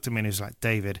Dad looked at me and he was like,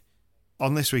 "David,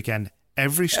 on this weekend,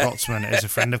 every Scotsman is a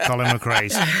friend of Colin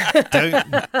McRae's.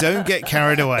 Don't get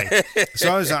carried away."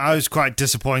 So I was quite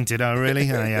disappointed. "Oh, really?"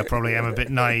 "Yeah, probably am a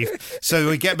bit naive." So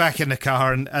we get back in the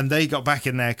car, and they got back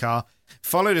in their car,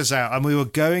 followed us out, and we were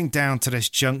going down to this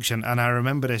junction, and I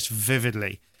remember this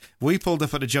vividly. We pulled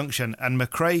up at the junction, and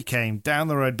McRae came down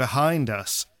the road behind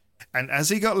us, and as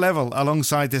he got level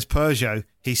alongside this Peugeot,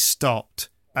 he stopped,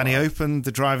 and he opened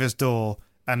the driver's door,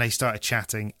 and they started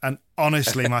chatting. And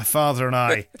honestly, my father and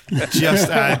I just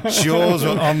our jaws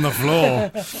were on the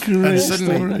floor.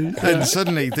 And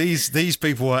suddenly these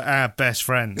people were our best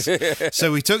friends.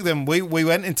 So we took them. We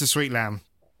went into Sweet Lamb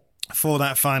for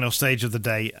that final stage of the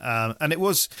day, and it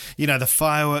was, the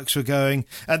fireworks were going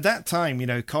at that time.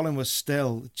 Colin was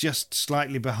still just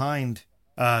slightly behind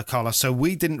Collar, so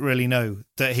we didn't really know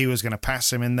that he was going to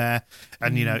pass him in there.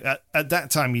 And at that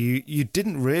time you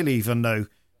didn't really even know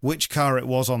which car it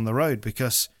was on the road,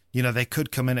 because they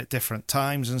could come in at different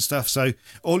times and stuff, so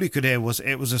all you could hear was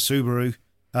it was a Subaru,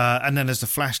 and then as the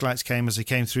flashlights came, as he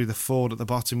came through the Ford at the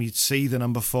bottom, you'd see the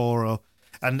number 4,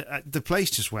 and the place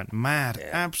just went mad,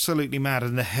 absolutely mad,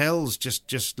 and the hills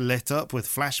just lit up with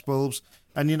flash bulbs.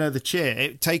 And the cheer,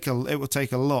 it would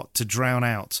take a lot to drown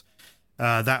out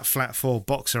that flat 4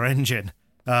 boxer engine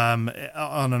on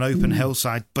an open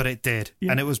hillside, but it did,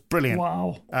 and it was brilliant.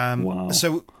 Wow.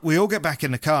 So we all get back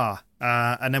in the car,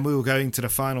 and then we were going to the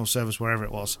final service, wherever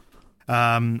it was,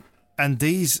 and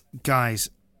these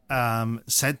guys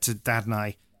said to Dad and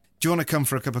I, "Do you want to come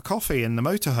for a cup of coffee in the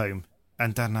motorhome?"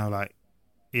 And Dad and I were like,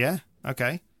 "Yeah,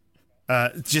 okay."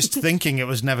 Just thinking it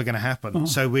was never going to happen.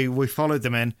 So we followed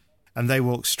them in, and they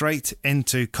walked straight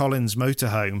into Colin's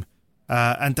motorhome.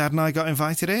 And Dad and I got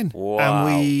invited in. Wow.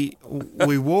 And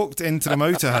we walked into the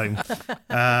motorhome.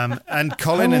 And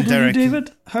Colin and How Derek. old were you,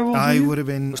 David? How old were you? Would have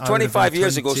been. It was 25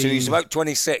 years ago, so he was about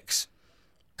 26.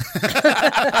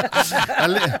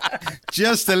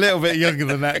 Just a little bit younger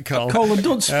than that, Col. Colin,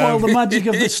 don't spoil the magic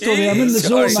of this story. I'm in the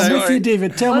zone. I'm with you,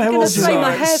 David. Tell me how old you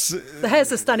are. The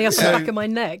hairs are standing up on the back of my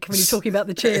neck when you're talking about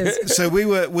the cheers. So we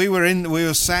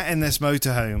were sat in this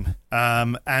motorhome,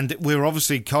 and we were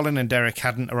obviously, Colin and Derek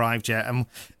hadn't arrived yet, and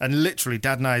literally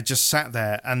Dad and I had just sat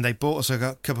there, and they bought us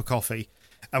a cup of coffee.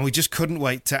 And we just couldn't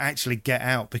wait to actually get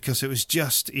out, because it was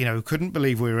just, couldn't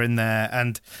believe we were in there,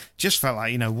 and just felt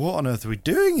like, what on earth are we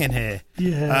doing in here?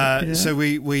 Yeah. So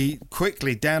we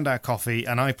quickly downed our coffee,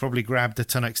 and I probably grabbed a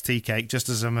Tunnocks tea cake just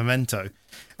as a memento.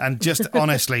 And just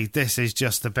honestly, this is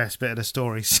just the best bit of the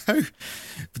story. So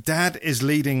Dad is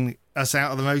leading us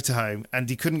out of the motorhome, and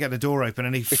he couldn't get the door open,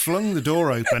 and he flung the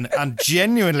door open, and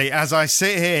genuinely, as I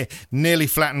sit here, nearly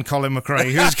flattened Colin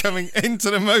McRae, who's coming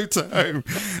into the motorhome.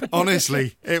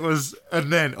 Honestly, it was,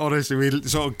 and then honestly, we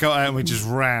sort of got out and we just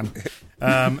ran.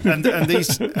 And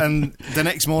the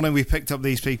next morning we picked up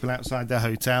these people outside their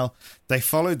hotel. They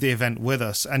followed the event with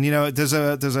us, and there's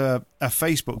a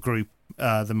Facebook group,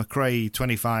 the McRae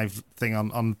 25 thing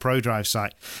on the ProDrive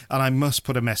site, and I must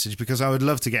put a message, because I would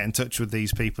love to get in touch with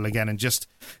these people again and just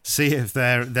see if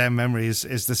their memory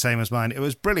is the same as mine. It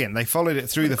was brilliant. They followed it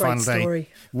through the final day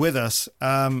with us,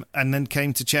 and then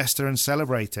came to Chester and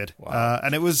celebrated. Wow.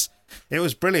 And it was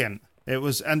brilliant. It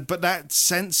was, but that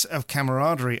sense of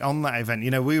camaraderie on that event.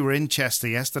 We were in Chester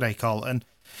yesterday, Col, and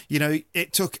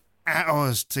it took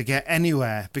hours to get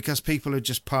anywhere because people had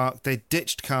just parked. They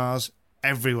ditched cars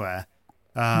everywhere.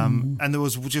 And there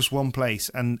was just one place,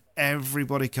 and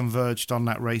everybody converged on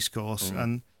that race course,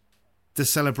 and the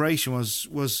celebration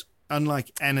was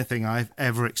unlike anything I've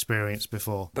ever experienced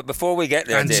before. But before we get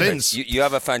there, David, you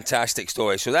have a fantastic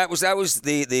story. So that was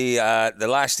the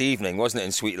last evening, wasn't it,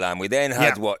 in Sweet Lamb? We then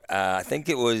had I think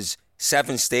it was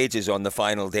 7 stages on the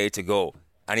final day to go,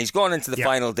 and he's gone into the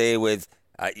final day with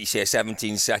you say a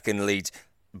 17-second lead,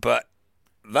 but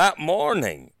that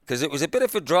morning, because it was a bit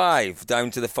of a drive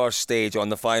down to the first stage on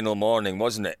the final morning,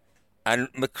 wasn't it?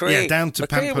 And McRae, down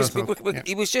to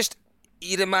he was just,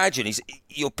 you'd imagine, he's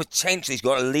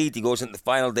got a lead. He goes into the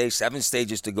final day, 7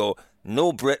 stages to go.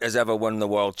 No Brit has ever won the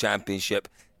World Championship.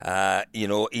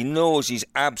 He knows he's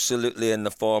absolutely in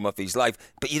the form of his life.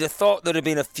 But you'd have thought there'd have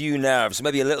been a few nerves,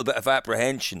 maybe a little bit of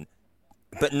apprehension.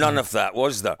 But none of that,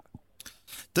 was there?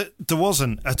 There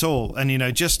wasn't at all.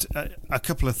 And, just a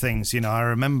couple of things. I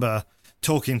remember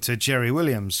talking to Jerry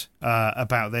Williams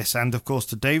about this, and, of course,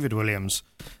 to David Williams.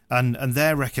 And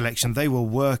their recollection, they were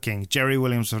working. Jerry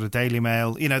Williams for the Daily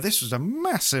Mail. This was a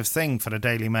massive thing for the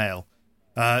Daily Mail.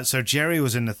 So Jerry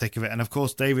was in the thick of it. And, of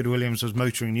course, David Williams was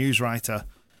motoring news writer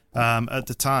at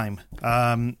the time.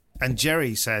 And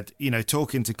Jerry said,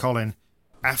 talking to Colin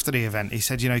after the event, he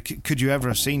said, could you ever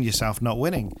have seen yourself not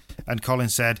winning? And Colin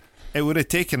said, it would have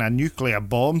taken a nuclear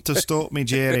bomb to stop me,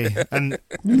 Jerry. And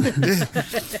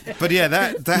but yeah,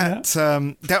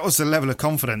 that was the level of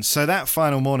confidence. So that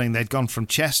final morning, they'd gone from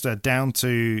Chester down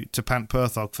to Pant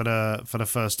Perthog for the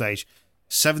first stage,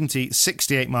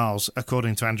 68 miles,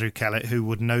 according to Andrew Kellett, who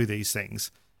would know these things.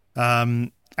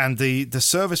 And the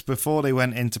service before they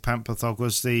went into Pant Perthog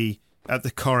was at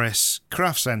the Corris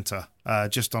Craft Centre,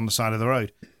 just on the side of the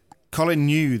road. Colin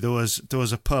knew there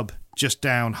was a pub just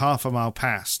down half a mile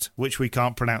past, which we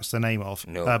can't pronounce the name of.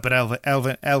 No. But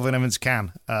Elvin Evans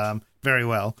can very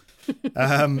well.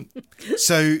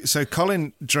 So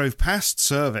Colin drove past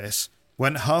service,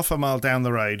 went half a mile down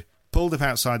the road, pulled up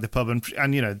outside the pub,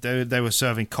 and you know, they were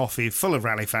serving coffee, full of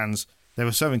rally fans. They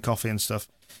were serving coffee and stuff.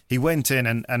 He went in,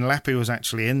 and Lappy was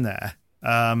actually in there.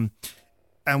 And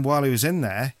while he was in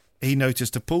there, he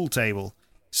noticed a pool table.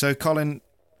 So Colin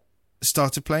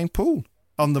started playing pool.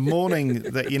 On the morning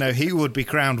that, you know, he would be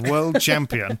crowned world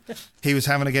champion, he was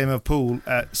having a game of pool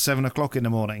at 7 o'clock in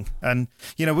the morning. And,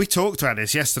 you know, we talked about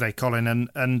this yesterday, Colin,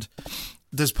 and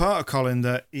there's part of Colin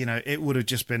that, you know, it would have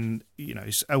just been, you know,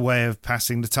 a way of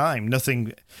passing the time,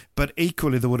 nothing. But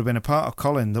equally, there would have been a part of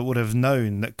Colin that would have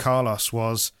known that Carlos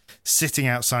was sitting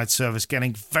outside service,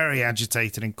 getting very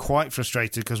agitated and quite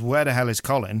frustrated because where the hell is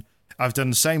Colin? I've done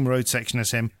the same road section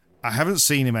as him. I haven't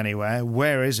seen him anywhere.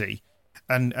 Where is he?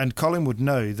 And Colin would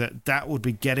know that would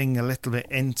be getting a little bit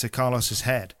into Carlos's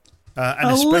head. And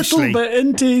a little bit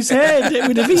into his head. It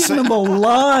would have eaten him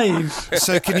alive.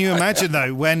 So can you imagine,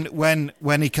 though,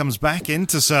 when he comes back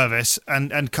into service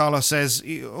and Carlos says,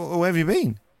 where have you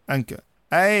been? And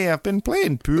hey, I've been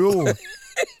playing pool.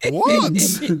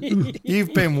 What?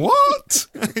 You've been what?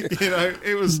 You know,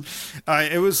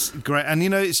 it was great. And, you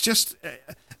know, it's just...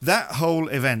 that whole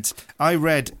event, I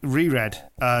reread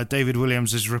David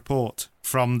Williams's report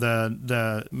from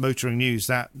the Motoring News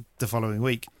the following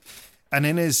week, and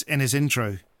in his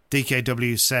intro,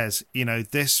 DKW says, you know,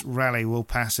 this rally will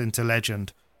pass into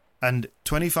legend, and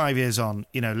 25 years on,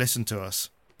 you know, listen to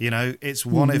us, you know, it's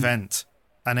one event,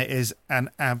 and it is an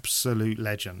absolute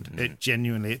legend.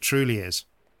 It truly is.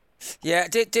 Yeah,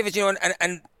 David, you know,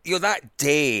 and you know, that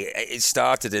day it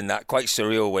started in that quite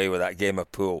surreal way with that game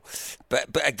of pool, but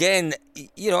again,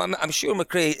 you know, I'm sure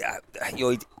McRae, you know,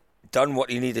 he'd done what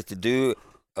he needed to do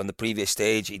on the previous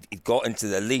stage. He'd got into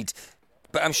the lead,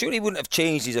 but I'm sure he wouldn't have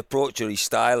changed his approach or his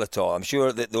style at all. I'm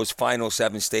sure that those final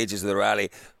 7 stages of the rally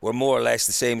were more or less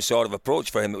the same sort of approach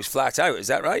for him. It was flat out. Is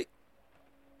that right?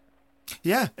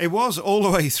 Yeah, it was all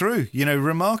the way through. You know,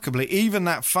 remarkably, even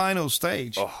that final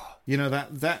stage. Oh. You know,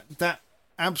 that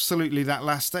absolutely that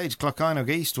last stage, Clockeinog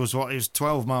East, was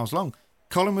 12 miles long.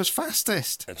 Colin was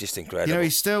fastest. Just incredible. You know, he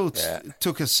still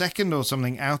took a second or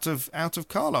something out of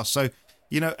Carlos. So,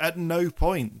 you know, at no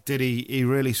point did he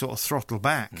really sort of throttle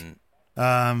back.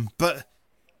 But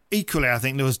equally, I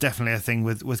think there was definitely a thing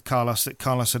with Carlos that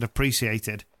Carlos had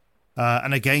appreciated.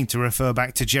 And again, to refer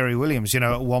back to Jerry Williams, you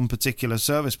know, at one particular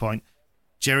service point,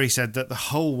 Jerry said that the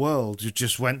whole world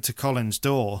just went to Colin's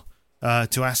door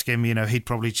to ask him, you know, he'd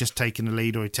probably just taken the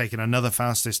lead or he'd taken another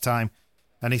fastest time.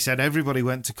 And he said everybody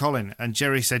went to Colin. And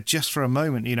Jerry said just for a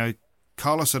moment, you know,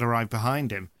 Carlos had arrived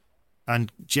behind him.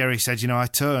 And Jerry said, you know, I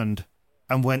turned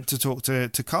and went to talk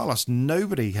to Carlos.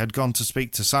 Nobody had gone to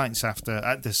speak to Sainz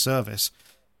at this service.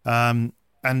 And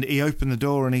he opened the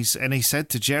door and he said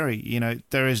to Jerry, you know,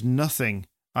 there is nothing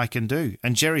I can do.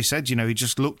 And Jerry said, you know, he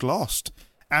just looked lost.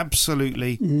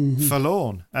 Absolutely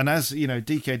forlorn. And as, you know,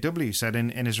 DKW said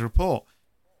in his report,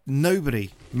 nobody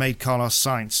made Carlos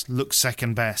Sainz look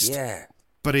second best. Yeah.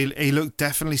 But he looked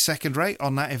definitely second rate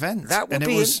on that event. That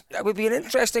would be an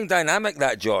interesting dynamic,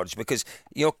 that, George, because,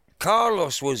 you know,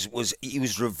 Carlos was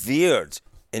revered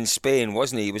in Spain,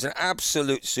 wasn't he? He was an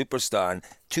absolute superstar and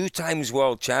 2 times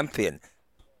world champion.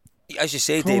 As you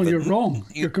say, Colin, David, you're wrong.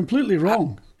 You're completely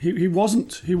wrong. He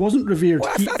wasn't revered.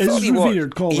 Well, he is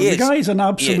revered, Colin. The guy's an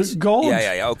absolute god.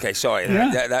 Yeah. Okay, sorry.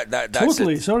 Yeah. That's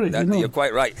totally. it. Sorry. You're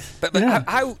quite right. But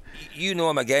how you know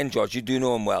him again, George? You do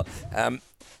know him well.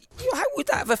 How would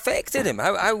that have affected him?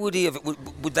 How would he have?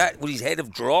 Would his head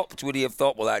have dropped? Would he have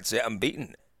thought, well, that's it, I'm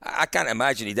beaten? I can't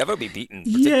imagine he'd ever be beaten.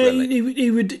 Yeah,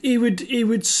 he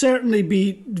would certainly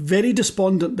be very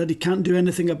despondent that he can't do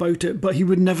anything about it, but he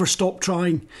would never stop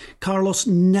trying. Carlos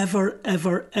never,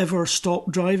 ever, ever stopped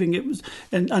driving. It was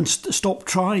and stopped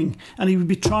trying, and he would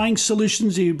be trying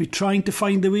solutions. He would be trying to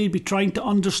find the way. He'd be trying to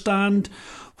understand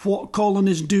what Colin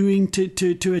is doing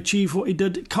to achieve what he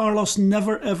did. Carlos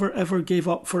never, ever, ever gave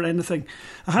up for anything.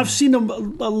 I have seen him a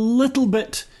little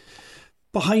bit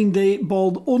behind the 8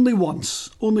 ball only once,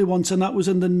 and that was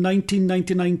in the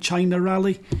 1999 China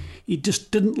Rally. He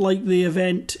just didn't like the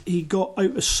event. He got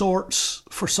out of sorts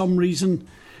for some reason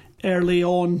early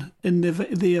on in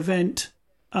the event,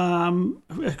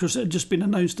 because it had just been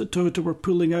announced that Toyota were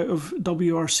pulling out of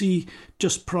WRC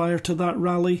just prior to that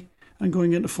rally and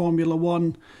going into Formula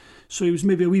One. So he was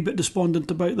maybe a wee bit despondent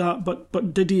about that,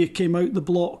 but Didier came out the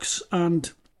blocks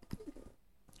and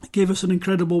gave us an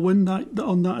incredible win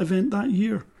on that event that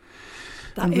year.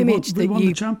 That image we won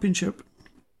the championship.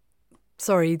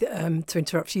 Sorry to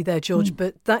interrupt you there, George,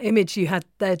 but that image you had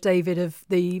there, David, of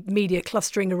the media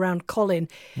clustering around Colin,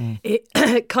 it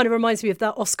kind of reminds me of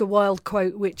that Oscar Wilde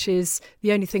quote, which is,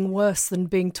 the only thing worse than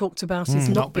being talked about is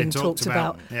not being talked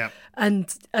about. Yeah.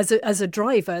 And as a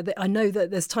driver, I know that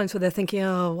there's times where they're thinking,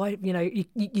 oh, why,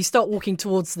 you start walking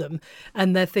towards them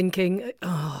and they're thinking,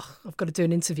 oh, I've got to do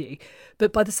an interview.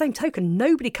 But by the same token,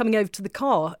 nobody coming over to the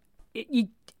car, it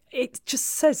just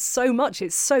says so much.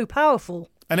 It's so powerful.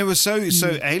 And it was so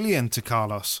alien to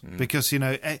Carlos because,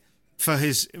 for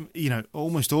his,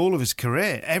 almost all of his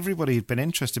career, everybody had been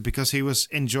interested because he was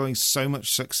enjoying so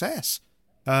much success.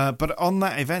 But on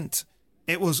that event,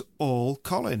 it was all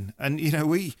Colin. And,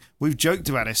 we've joked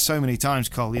about it so many times,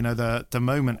 Cole, the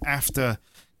moment after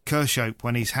Kershope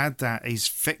when he's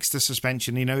fixed the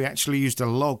suspension, he actually used a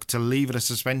log to lever the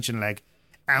suspension leg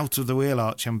out of the wheel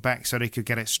arch and back so they could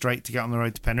get it straight to get on the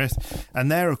road to Penrith. And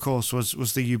there, of course,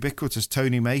 was the ubiquitous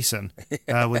Tony Mason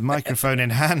with microphone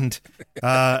in hand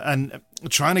and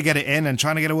trying to get it in and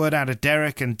trying to get a word out of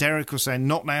Derek. And Derek was saying,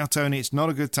 not now, Tony, it's not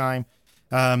a good time.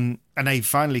 And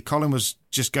Colin was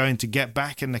just going to get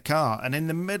back in the car. And in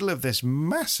the middle of this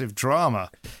massive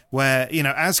drama where,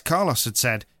 as Carlos had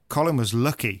said, Colin was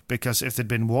lucky because if there'd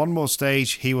been one more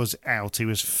stage, he was out. He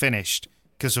was finished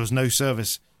because there was no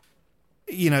service.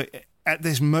 At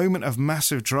this moment of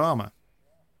massive drama,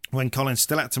 when Colin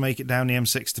still had to make it down the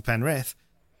M6 to Penrith,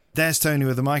 there's Tony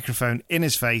with the microphone in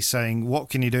his face saying, what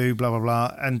can you do, blah, blah,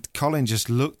 blah. And Colin just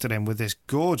looked at him with this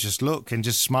gorgeous look and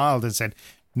just smiled and said,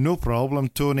 no problem,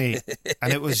 Tony.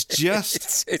 And it was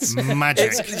just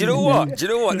magic. Do you know what?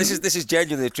 This is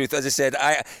genuinely the truth. As I said,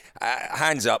 I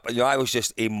hands up, I was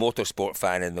just a motorsport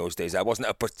fan in those days. I wasn't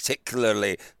a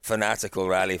particularly fanatical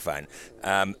rally fan.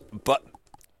 But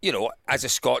as a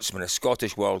Scotsman, a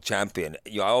Scottish world champion,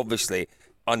 I obviously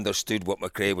understood what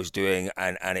McRae was doing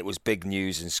and it was big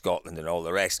news in Scotland and all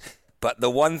the rest. But the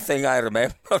one thing I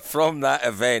remember from that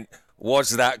event was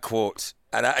that quote.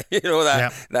 And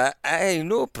hey,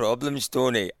 no problems,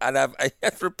 Tony. And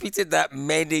I've repeated that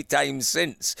many times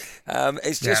since.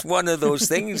 It's just one of those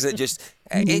things that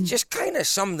it just kind of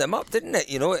summed them up, didn't it?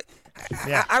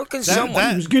 How can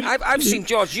someone? I've seen,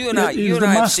 George, you and I. He was the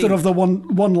master of the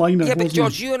one-liner. Yeah, but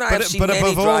George, you and I have seen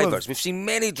many drivers. We've seen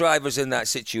many drivers in that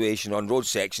situation on road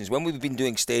sections when we've been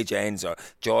doing stage ends, or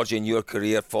George in your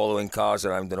career following cars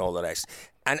around and all the rest.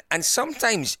 And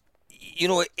sometimes,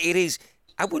 it is.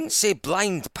 I wouldn't say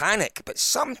blind panic, but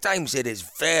sometimes it is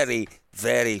very,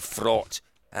 very fraught.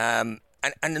 And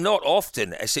not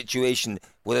often a situation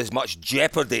with as much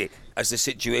jeopardy as the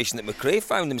situation that McRae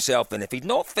found himself in. If he'd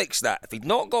not fixed that, if he'd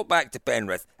not got back to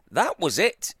Penrith, that was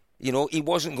it. He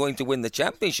wasn't going to win the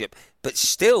championship, but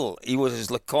still he was as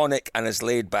laconic and as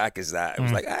laid back as that. It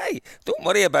was like, hey, don't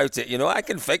worry about it. I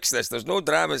can fix this. There's no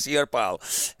dramas here, pal.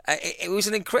 It was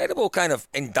an incredible kind of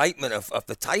indictment of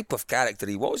the type of character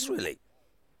he was, really.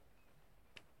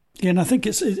 Yeah, and I think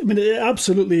it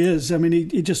absolutely is.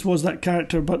 He just was that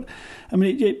character. But,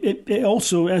 it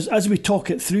also, as we talk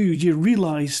it through, you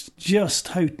realise just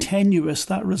how tenuous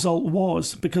that result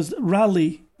was. Because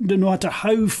rally, no matter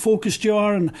how focused you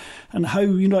are and how,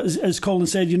 as Colin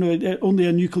said, only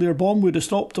a nuclear bomb would have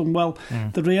stopped him. Well,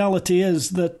 the reality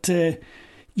is that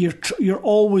you're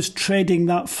always treading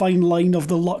that fine line of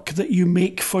the luck that you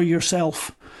make for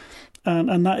yourself.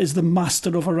 And that is the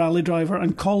master of a rally driver.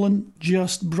 And Colin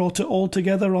just brought it all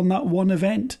together on that one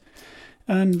event,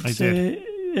 and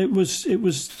it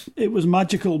was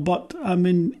magical. But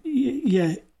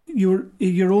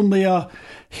you're only a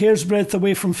hair's breadth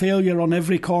away from failure on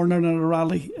every corner in a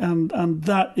rally, and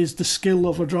that is the skill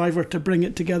of a driver to bring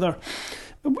it together.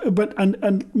 But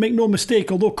and make no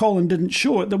mistake, although Colin didn't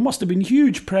show it, there must have been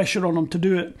huge pressure on him to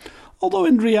do it. Although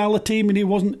in reality, he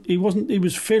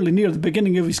was fairly near the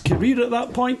beginning of his career at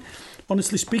that point.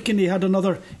 Honestly speaking, he had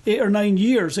another 8 or 9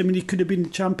 years. He could have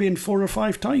been champion 4 or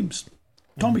 5 times.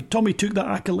 Tommy took that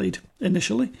accolade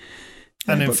initially.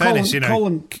 And in fairness,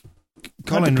 Colin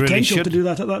had the potential to do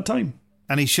that at that time.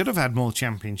 And he should have had more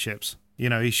championships.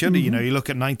 He should have, you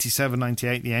look at 97,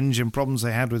 98, the engine problems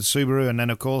they had with Subaru, and then,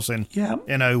 of course, in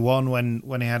 01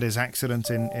 when he had his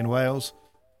accident in Wales.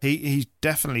 He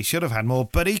definitely should have had more,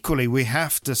 but equally we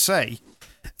have to say,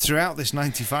 throughout this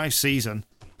 95 season,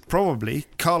 probably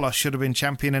Carlos should have been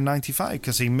champion in 95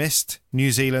 because he missed New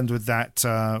Zealand with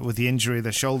the injury,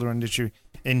 the shoulder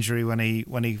injury when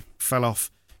he fell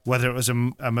off, whether it was a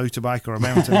motorbike or a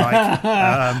mountain bike.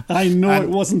 I know it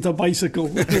wasn't a bicycle.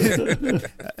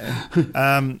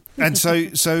 And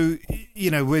so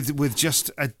with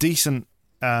just a decent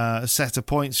set of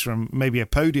points from maybe a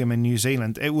podium in New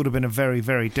Zealand, it would have been a very,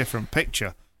 very different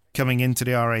picture coming into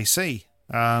the RAC.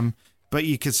 But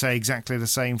you could say exactly the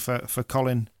same for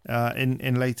Colin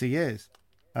in later years.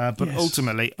 But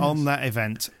ultimately, on that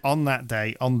event, on that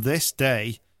day, on this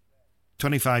day,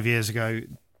 25 years ago,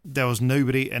 there was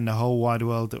nobody in the whole wide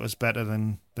world that was better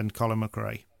than Colin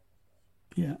McRae.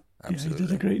 Yeah, absolutely. He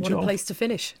did a great job. What a place to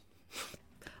finish.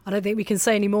 I don't think we can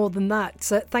say any more than that.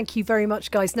 So thank you very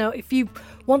much, guys. Now, if you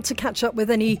want to catch up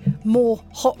with any more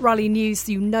hot rally news,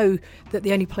 you know that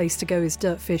the only place to go is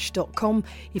dirtfish.com.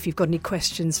 If you've got any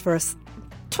questions for us,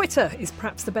 Twitter is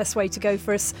perhaps the best way to go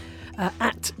for us,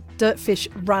 at Dirtfish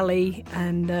Rally.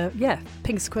 And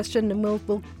ping us a question and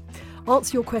we'll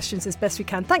answer your questions as best we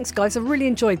can. Thanks, guys. I really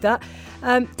enjoyed that.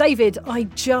 David, I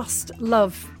just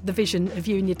love the vision of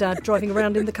you and your dad driving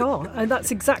around in the car. And that's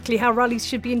exactly how rallies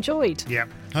should be enjoyed. Yeah,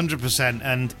 100%.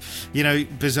 And,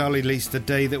 bizarrely, Lise, the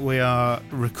day that we are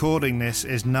recording this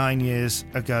is 9 years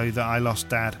ago that I lost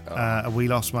Dad. We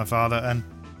lost my father. And,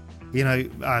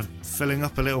 I'm filling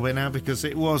up a little bit now because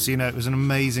it was an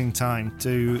amazing time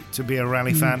to be a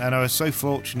rally fan. And I was so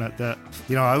fortunate that,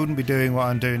 I wouldn't be doing what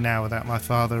I'm doing now without my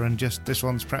father. And just this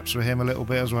one's perhaps for him a little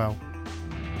bit as well.